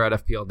us on Twitter at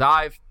FPL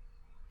Dive.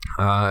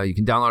 You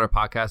can download our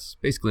podcasts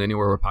basically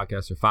anywhere where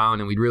podcasts are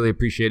found, and we'd really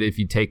appreciate it if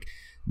you take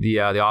the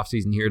off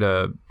season here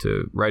to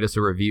write us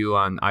a review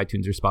on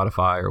iTunes or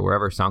Spotify or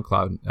wherever,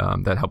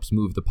 SoundCloud. That helps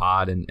move the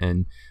pod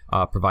and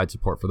provide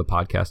support for the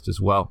podcast as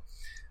well.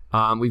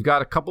 We've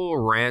got a couple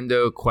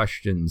rando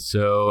questions.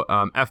 So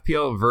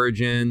FPL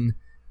Virgin,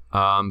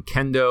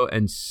 Kendo,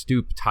 and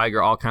Stoop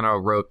Tiger all kind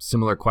of wrote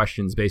similar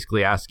questions,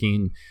 basically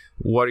asking,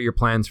 what are your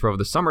plans for over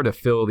the summer to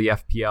fill the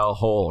FPL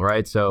hole,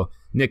 right? So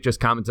Nick just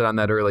commented on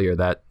that earlier,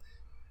 that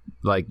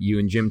like you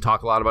and Jim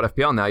talk a lot about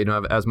FPL now. You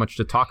don't have as much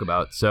to talk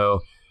about.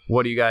 So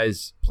what are you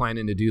guys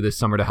planning to do this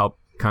summer to help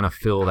kind of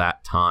fill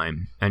that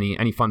time?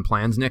 Any fun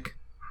plans, Nick?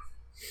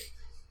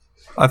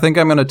 I think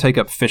I'm going to take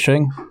up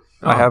fishing.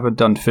 I haven't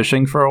done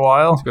fishing for a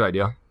while. That's a good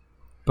idea.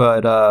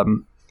 But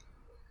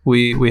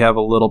we have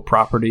a little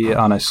property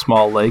on a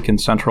small lake in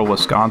central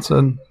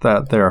Wisconsin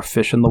that there are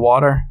fish in the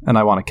water, and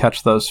I want to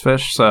catch those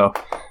fish. So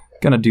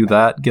going to do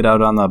that, get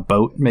out on the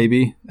boat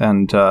maybe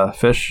and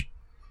fish.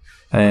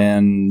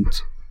 And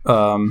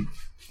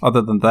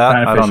other than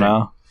that, I don't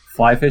know.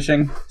 Fly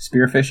fishing?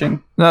 Spear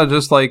fishing? No,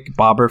 just like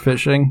bobber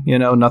fishing,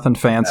 nothing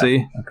fancy.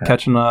 Yeah, okay.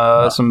 Catching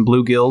some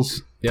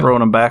bluegills,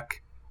 throwing them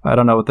back. I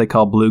don't know what they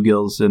call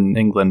bluegills in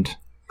England.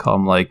 Call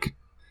them like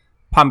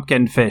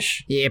pumpkin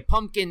fish. Yeah,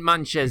 pumpkin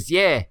munchers,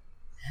 yeah.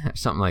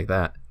 Something like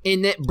that.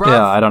 In it, bruv?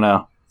 Yeah, I don't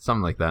know.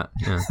 Something like that,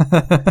 yeah.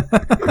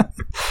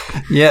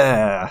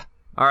 Yeah.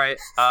 All right,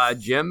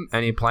 Jim,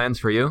 any plans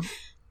for you?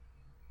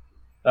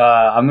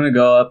 I'm going to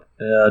go up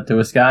to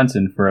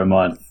Wisconsin for a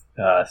month.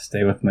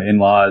 Stay with my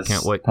in-laws.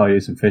 Can't wait. Probably do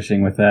some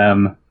fishing with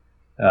them.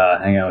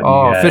 Hang out with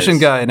you guys. Oh, fishing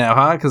guy now,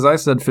 huh? Because I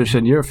said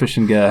fishing. You're a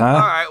fishing guy, huh?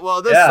 All right,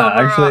 well, this summer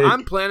actually,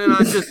 I'm planning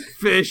on just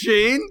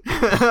fishing.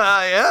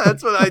 Yeah,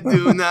 that's what I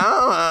do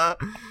now.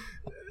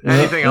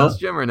 Anything else,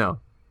 Jim, or no?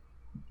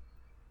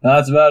 No,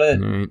 that's about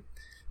it. All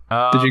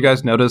right. Did you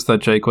guys notice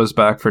that Jake was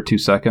back for 2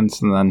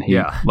 seconds and then he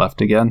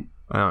left again?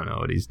 I don't know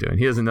what he's doing.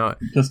 He doesn't know.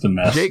 Just a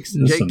mess. Jake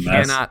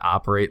cannot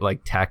operate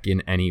like tech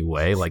in any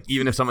way. Like,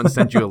 even if someone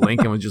sent you a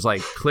link and was just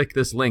like, click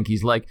this link,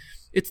 he's like,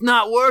 it's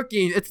not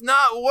working. It's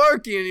not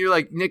working. And you're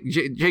like, Nick,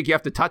 Jake, you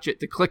have to touch it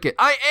to click it.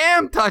 I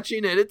am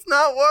touching it. It's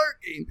not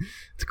working.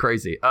 It's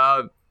crazy.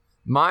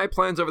 My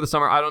plans over the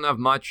summer, I don't have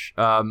much.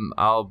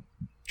 I'll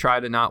try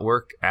to not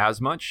work as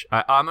much.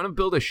 I'm going to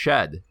build a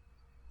shed.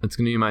 That's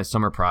going to be my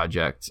summer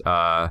project.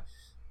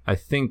 I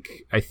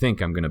think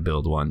I'm going to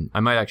build one.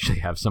 I might actually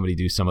have somebody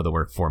do some of the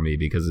work for me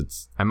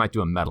because I might do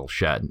a metal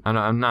shed.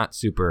 I'm not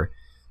super,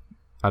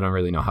 I don't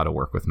really know how to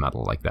work with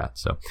metal like that.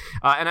 So,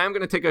 and I'm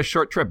going to take a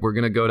short trip. We're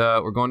going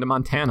to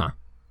Montana.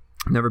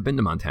 I've never been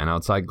to Montana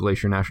outside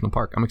Glacier National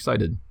Park. I'm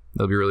excited.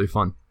 That'll be really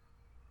fun.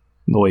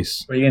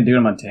 Nice. What are you going to do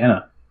in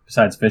Montana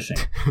besides fishing?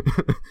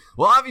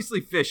 Well, obviously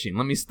fishing.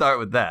 Let me start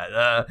with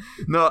that.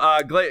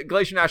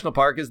 Glacier National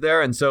Park is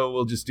there, and so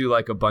we'll just do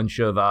like a bunch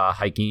of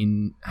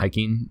hiking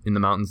in the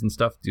mountains and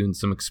stuff, doing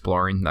some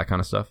exploring, that kind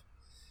of stuff.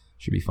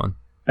 Should be fun.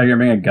 Are you going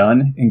to bring a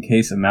gun in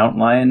case a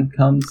mountain lion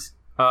comes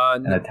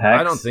and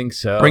attacks? I don't think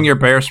so. Bring your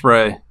bear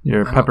spray,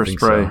 your pepper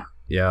spray. So.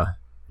 Yeah,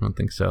 I don't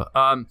think so.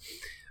 All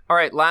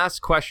right,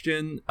 last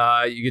question.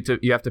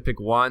 You have to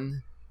pick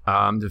one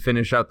to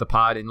finish out the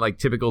pod in like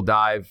typical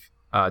dive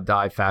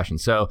fashion.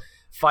 So,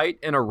 fight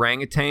an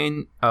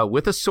orangutan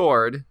with a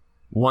sword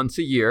once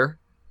a year.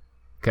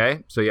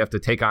 Okay, so you have to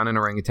take on an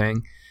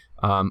orangutan.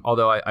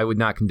 Although I would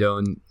not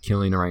condone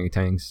killing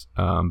orangutans,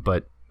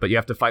 but you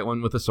have to fight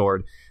one with a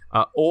sword,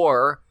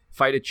 or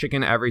fight a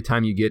chicken every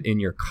time you get in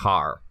your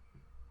car.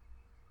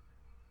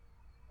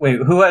 Wait,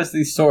 who has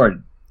the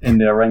sword in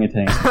the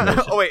orangutan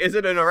situation? Oh wait, is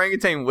it an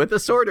orangutan with a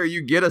sword, or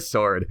you get a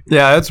sword?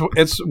 Yeah,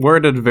 it's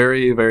worded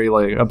very, very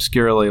like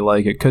obscurely,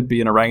 like it could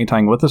be an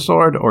orangutan with a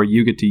sword, or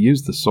you get to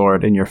use the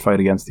sword in your fight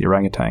against the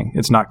orangutan.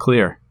 It's not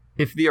clear.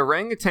 If the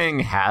orangutan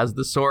has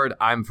the sword,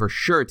 I'm for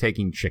sure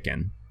taking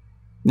chicken.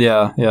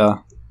 Yeah.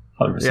 100%.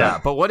 Yeah,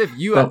 but what if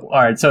you have? All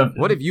right, so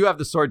what if you have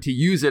the sword to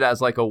use it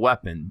as like a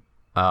weapon?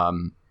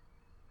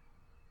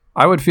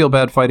 I would feel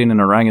bad fighting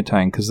an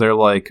orangutan because they're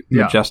like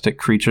majestic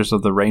creatures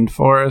of the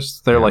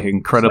rainforest. They're like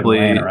incredibly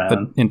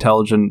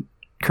intelligent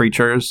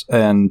creatures,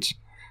 and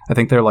I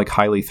think they're like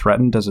highly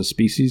threatened as a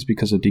species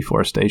because of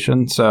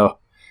deforestation. So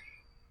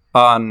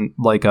on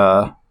like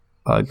a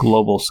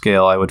global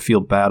scale, I would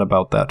feel bad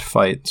about that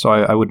fight. So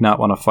I would not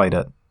want to fight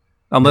it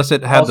unless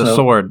it had the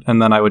sword,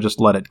 and then I would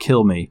just let it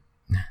kill me.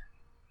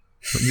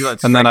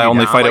 And then I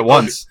only fight it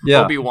once.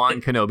 Yeah, Obi-Wan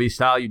Kenobi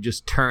style. You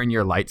just turn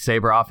your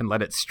lightsaber off and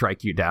let it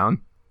strike you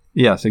down.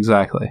 Yes,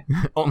 exactly.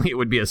 Only it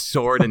would be a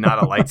sword and not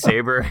a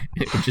lightsaber.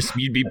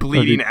 You'd be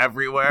bleeding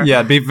everywhere. Yeah,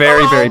 it'd be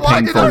very, very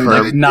painful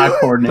for not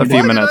coordinated. A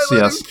few minutes. Why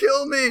did I let yes. him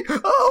kill me?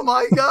 Oh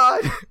my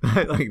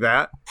god! Like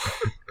that.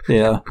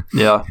 Yeah.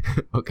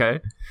 Okay.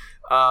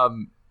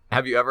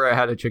 Have you ever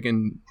had a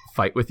chicken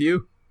fight with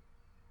you?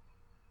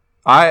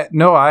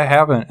 No, I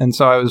haven't. And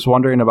so I was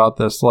wondering about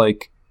this.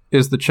 Like,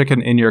 is the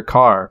chicken in your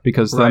car?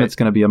 Because then it's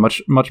going to be a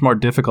much more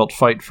difficult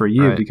fight for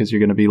you because you're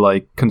going to be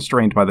like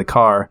constrained by the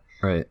car.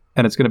 Right.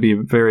 And it's going to be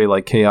very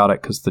like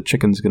chaotic because the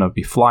chicken's going to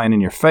be flying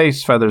in your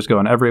face, feathers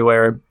going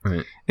everywhere.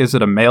 Right. Is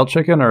it a male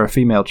chicken or a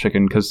female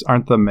chicken? Because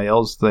aren't the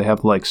males, they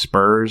have like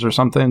spurs or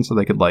something so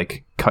they could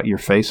like cut your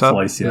face up?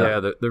 Slice, yeah.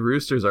 The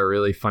roosters are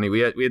really funny.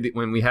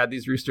 When we had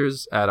these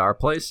roosters at our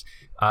place,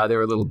 they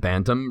were little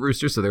bantam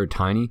roosters, so they were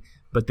tiny.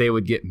 but they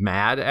would get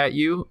mad at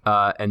you,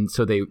 and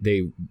so they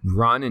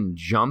run and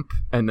jump,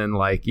 and then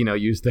like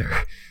use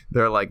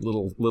their like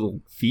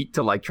little feet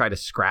to like try to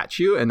scratch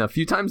you. And a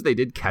few times they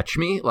did catch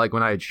me, like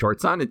when I had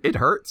shorts on. It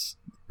hurts,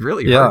 it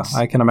really hurts. Yeah,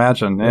 I can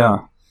imagine. Yeah.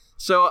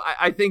 So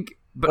I think,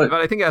 but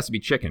I think it has to be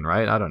chicken,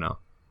 right? I don't know.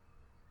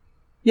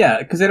 Yeah,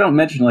 because they don't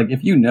mention, like,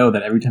 if you know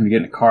that every time you get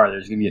in a car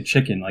there's going to be a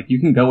chicken, like, you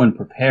can go in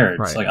prepared.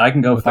 Right. So, like, I can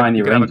go find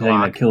the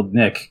orangutan that killed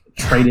Nick,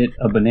 trade it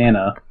a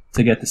banana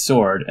to get the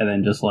sword, and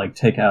then just, like,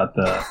 take out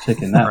the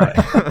chicken that way.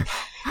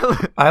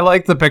 I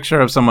like the picture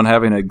of someone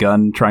having a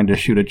gun trying to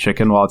shoot a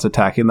chicken while it's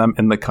attacking them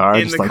in the car.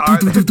 In just the car.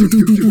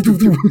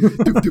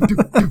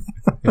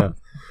 Yeah.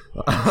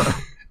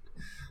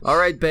 All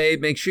right, babe,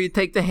 make sure you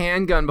take the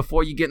handgun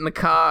before you get in the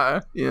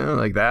car.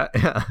 Like that.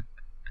 Yeah.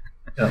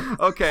 Yeah.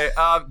 Okay,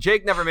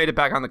 Jake never made it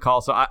back on the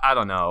call, so I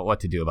don't know what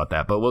to do about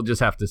that, but we'll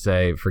just have to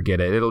say forget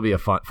it. It'll be a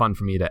fun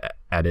for me to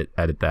edit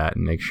that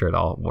and make sure it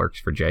all works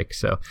for Jake.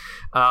 So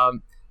all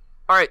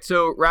right,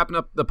 so wrapping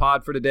up the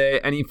pod for today,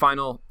 any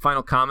final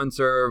comments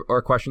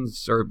or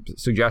questions or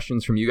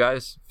suggestions from you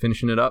guys,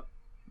 finishing it up?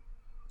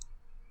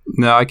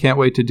 No, I can't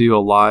wait to do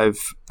a live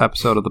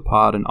episode of the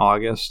pod in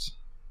August.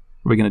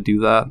 Are we going to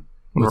do that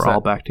when we're all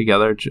back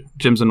together?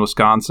 Jim's in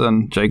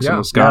Wisconsin, Jake's in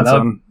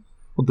Wisconsin.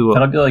 We'll do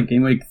that'll be like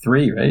game week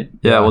 3, right?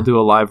 Yeah, we'll do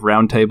a live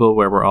roundtable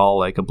where we're all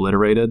like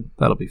obliterated.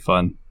 That'll be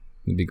fun.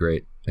 It'd be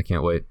great. I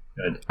can't wait.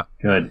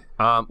 Good.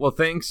 Well,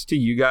 thanks to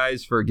you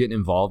guys for getting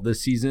involved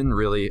this season.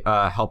 Really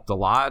helped a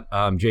lot.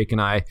 Jake and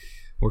I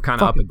were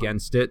kind of up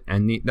against it,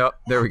 and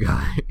there we go.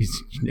 He's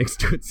next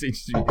to it.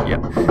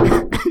 Yeah,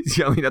 he's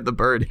yelling at the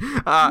bird.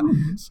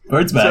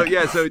 Bird's back.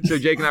 So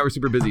Jake and I were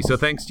super busy. So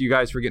thanks to you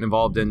guys for getting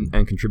involved and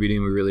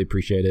contributing. We really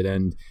appreciate it.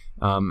 And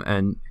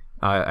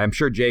I'm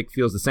sure Jake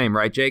feels the same,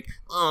 right, Jake?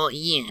 Oh,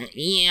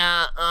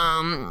 yeah.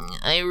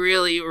 I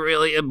really,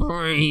 really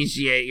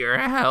appreciate your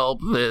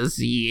help this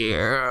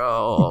year.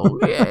 Oh,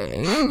 yeah.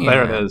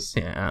 There it is.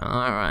 Yeah,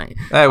 all right.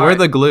 Hey, we're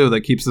the glue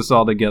that keeps this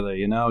all together,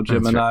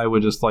 Jim and I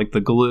were just like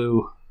the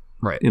glue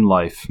in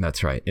life.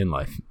 That's right, in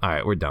life. All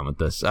right, we're done with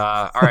this.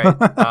 All right.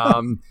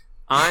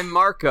 I'm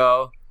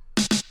Marco.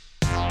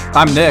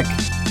 I'm Nick.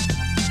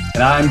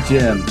 And I'm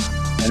Jim.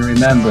 And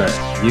remember,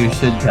 you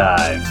should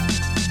dive.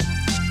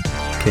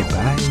 Okay,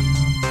 bye.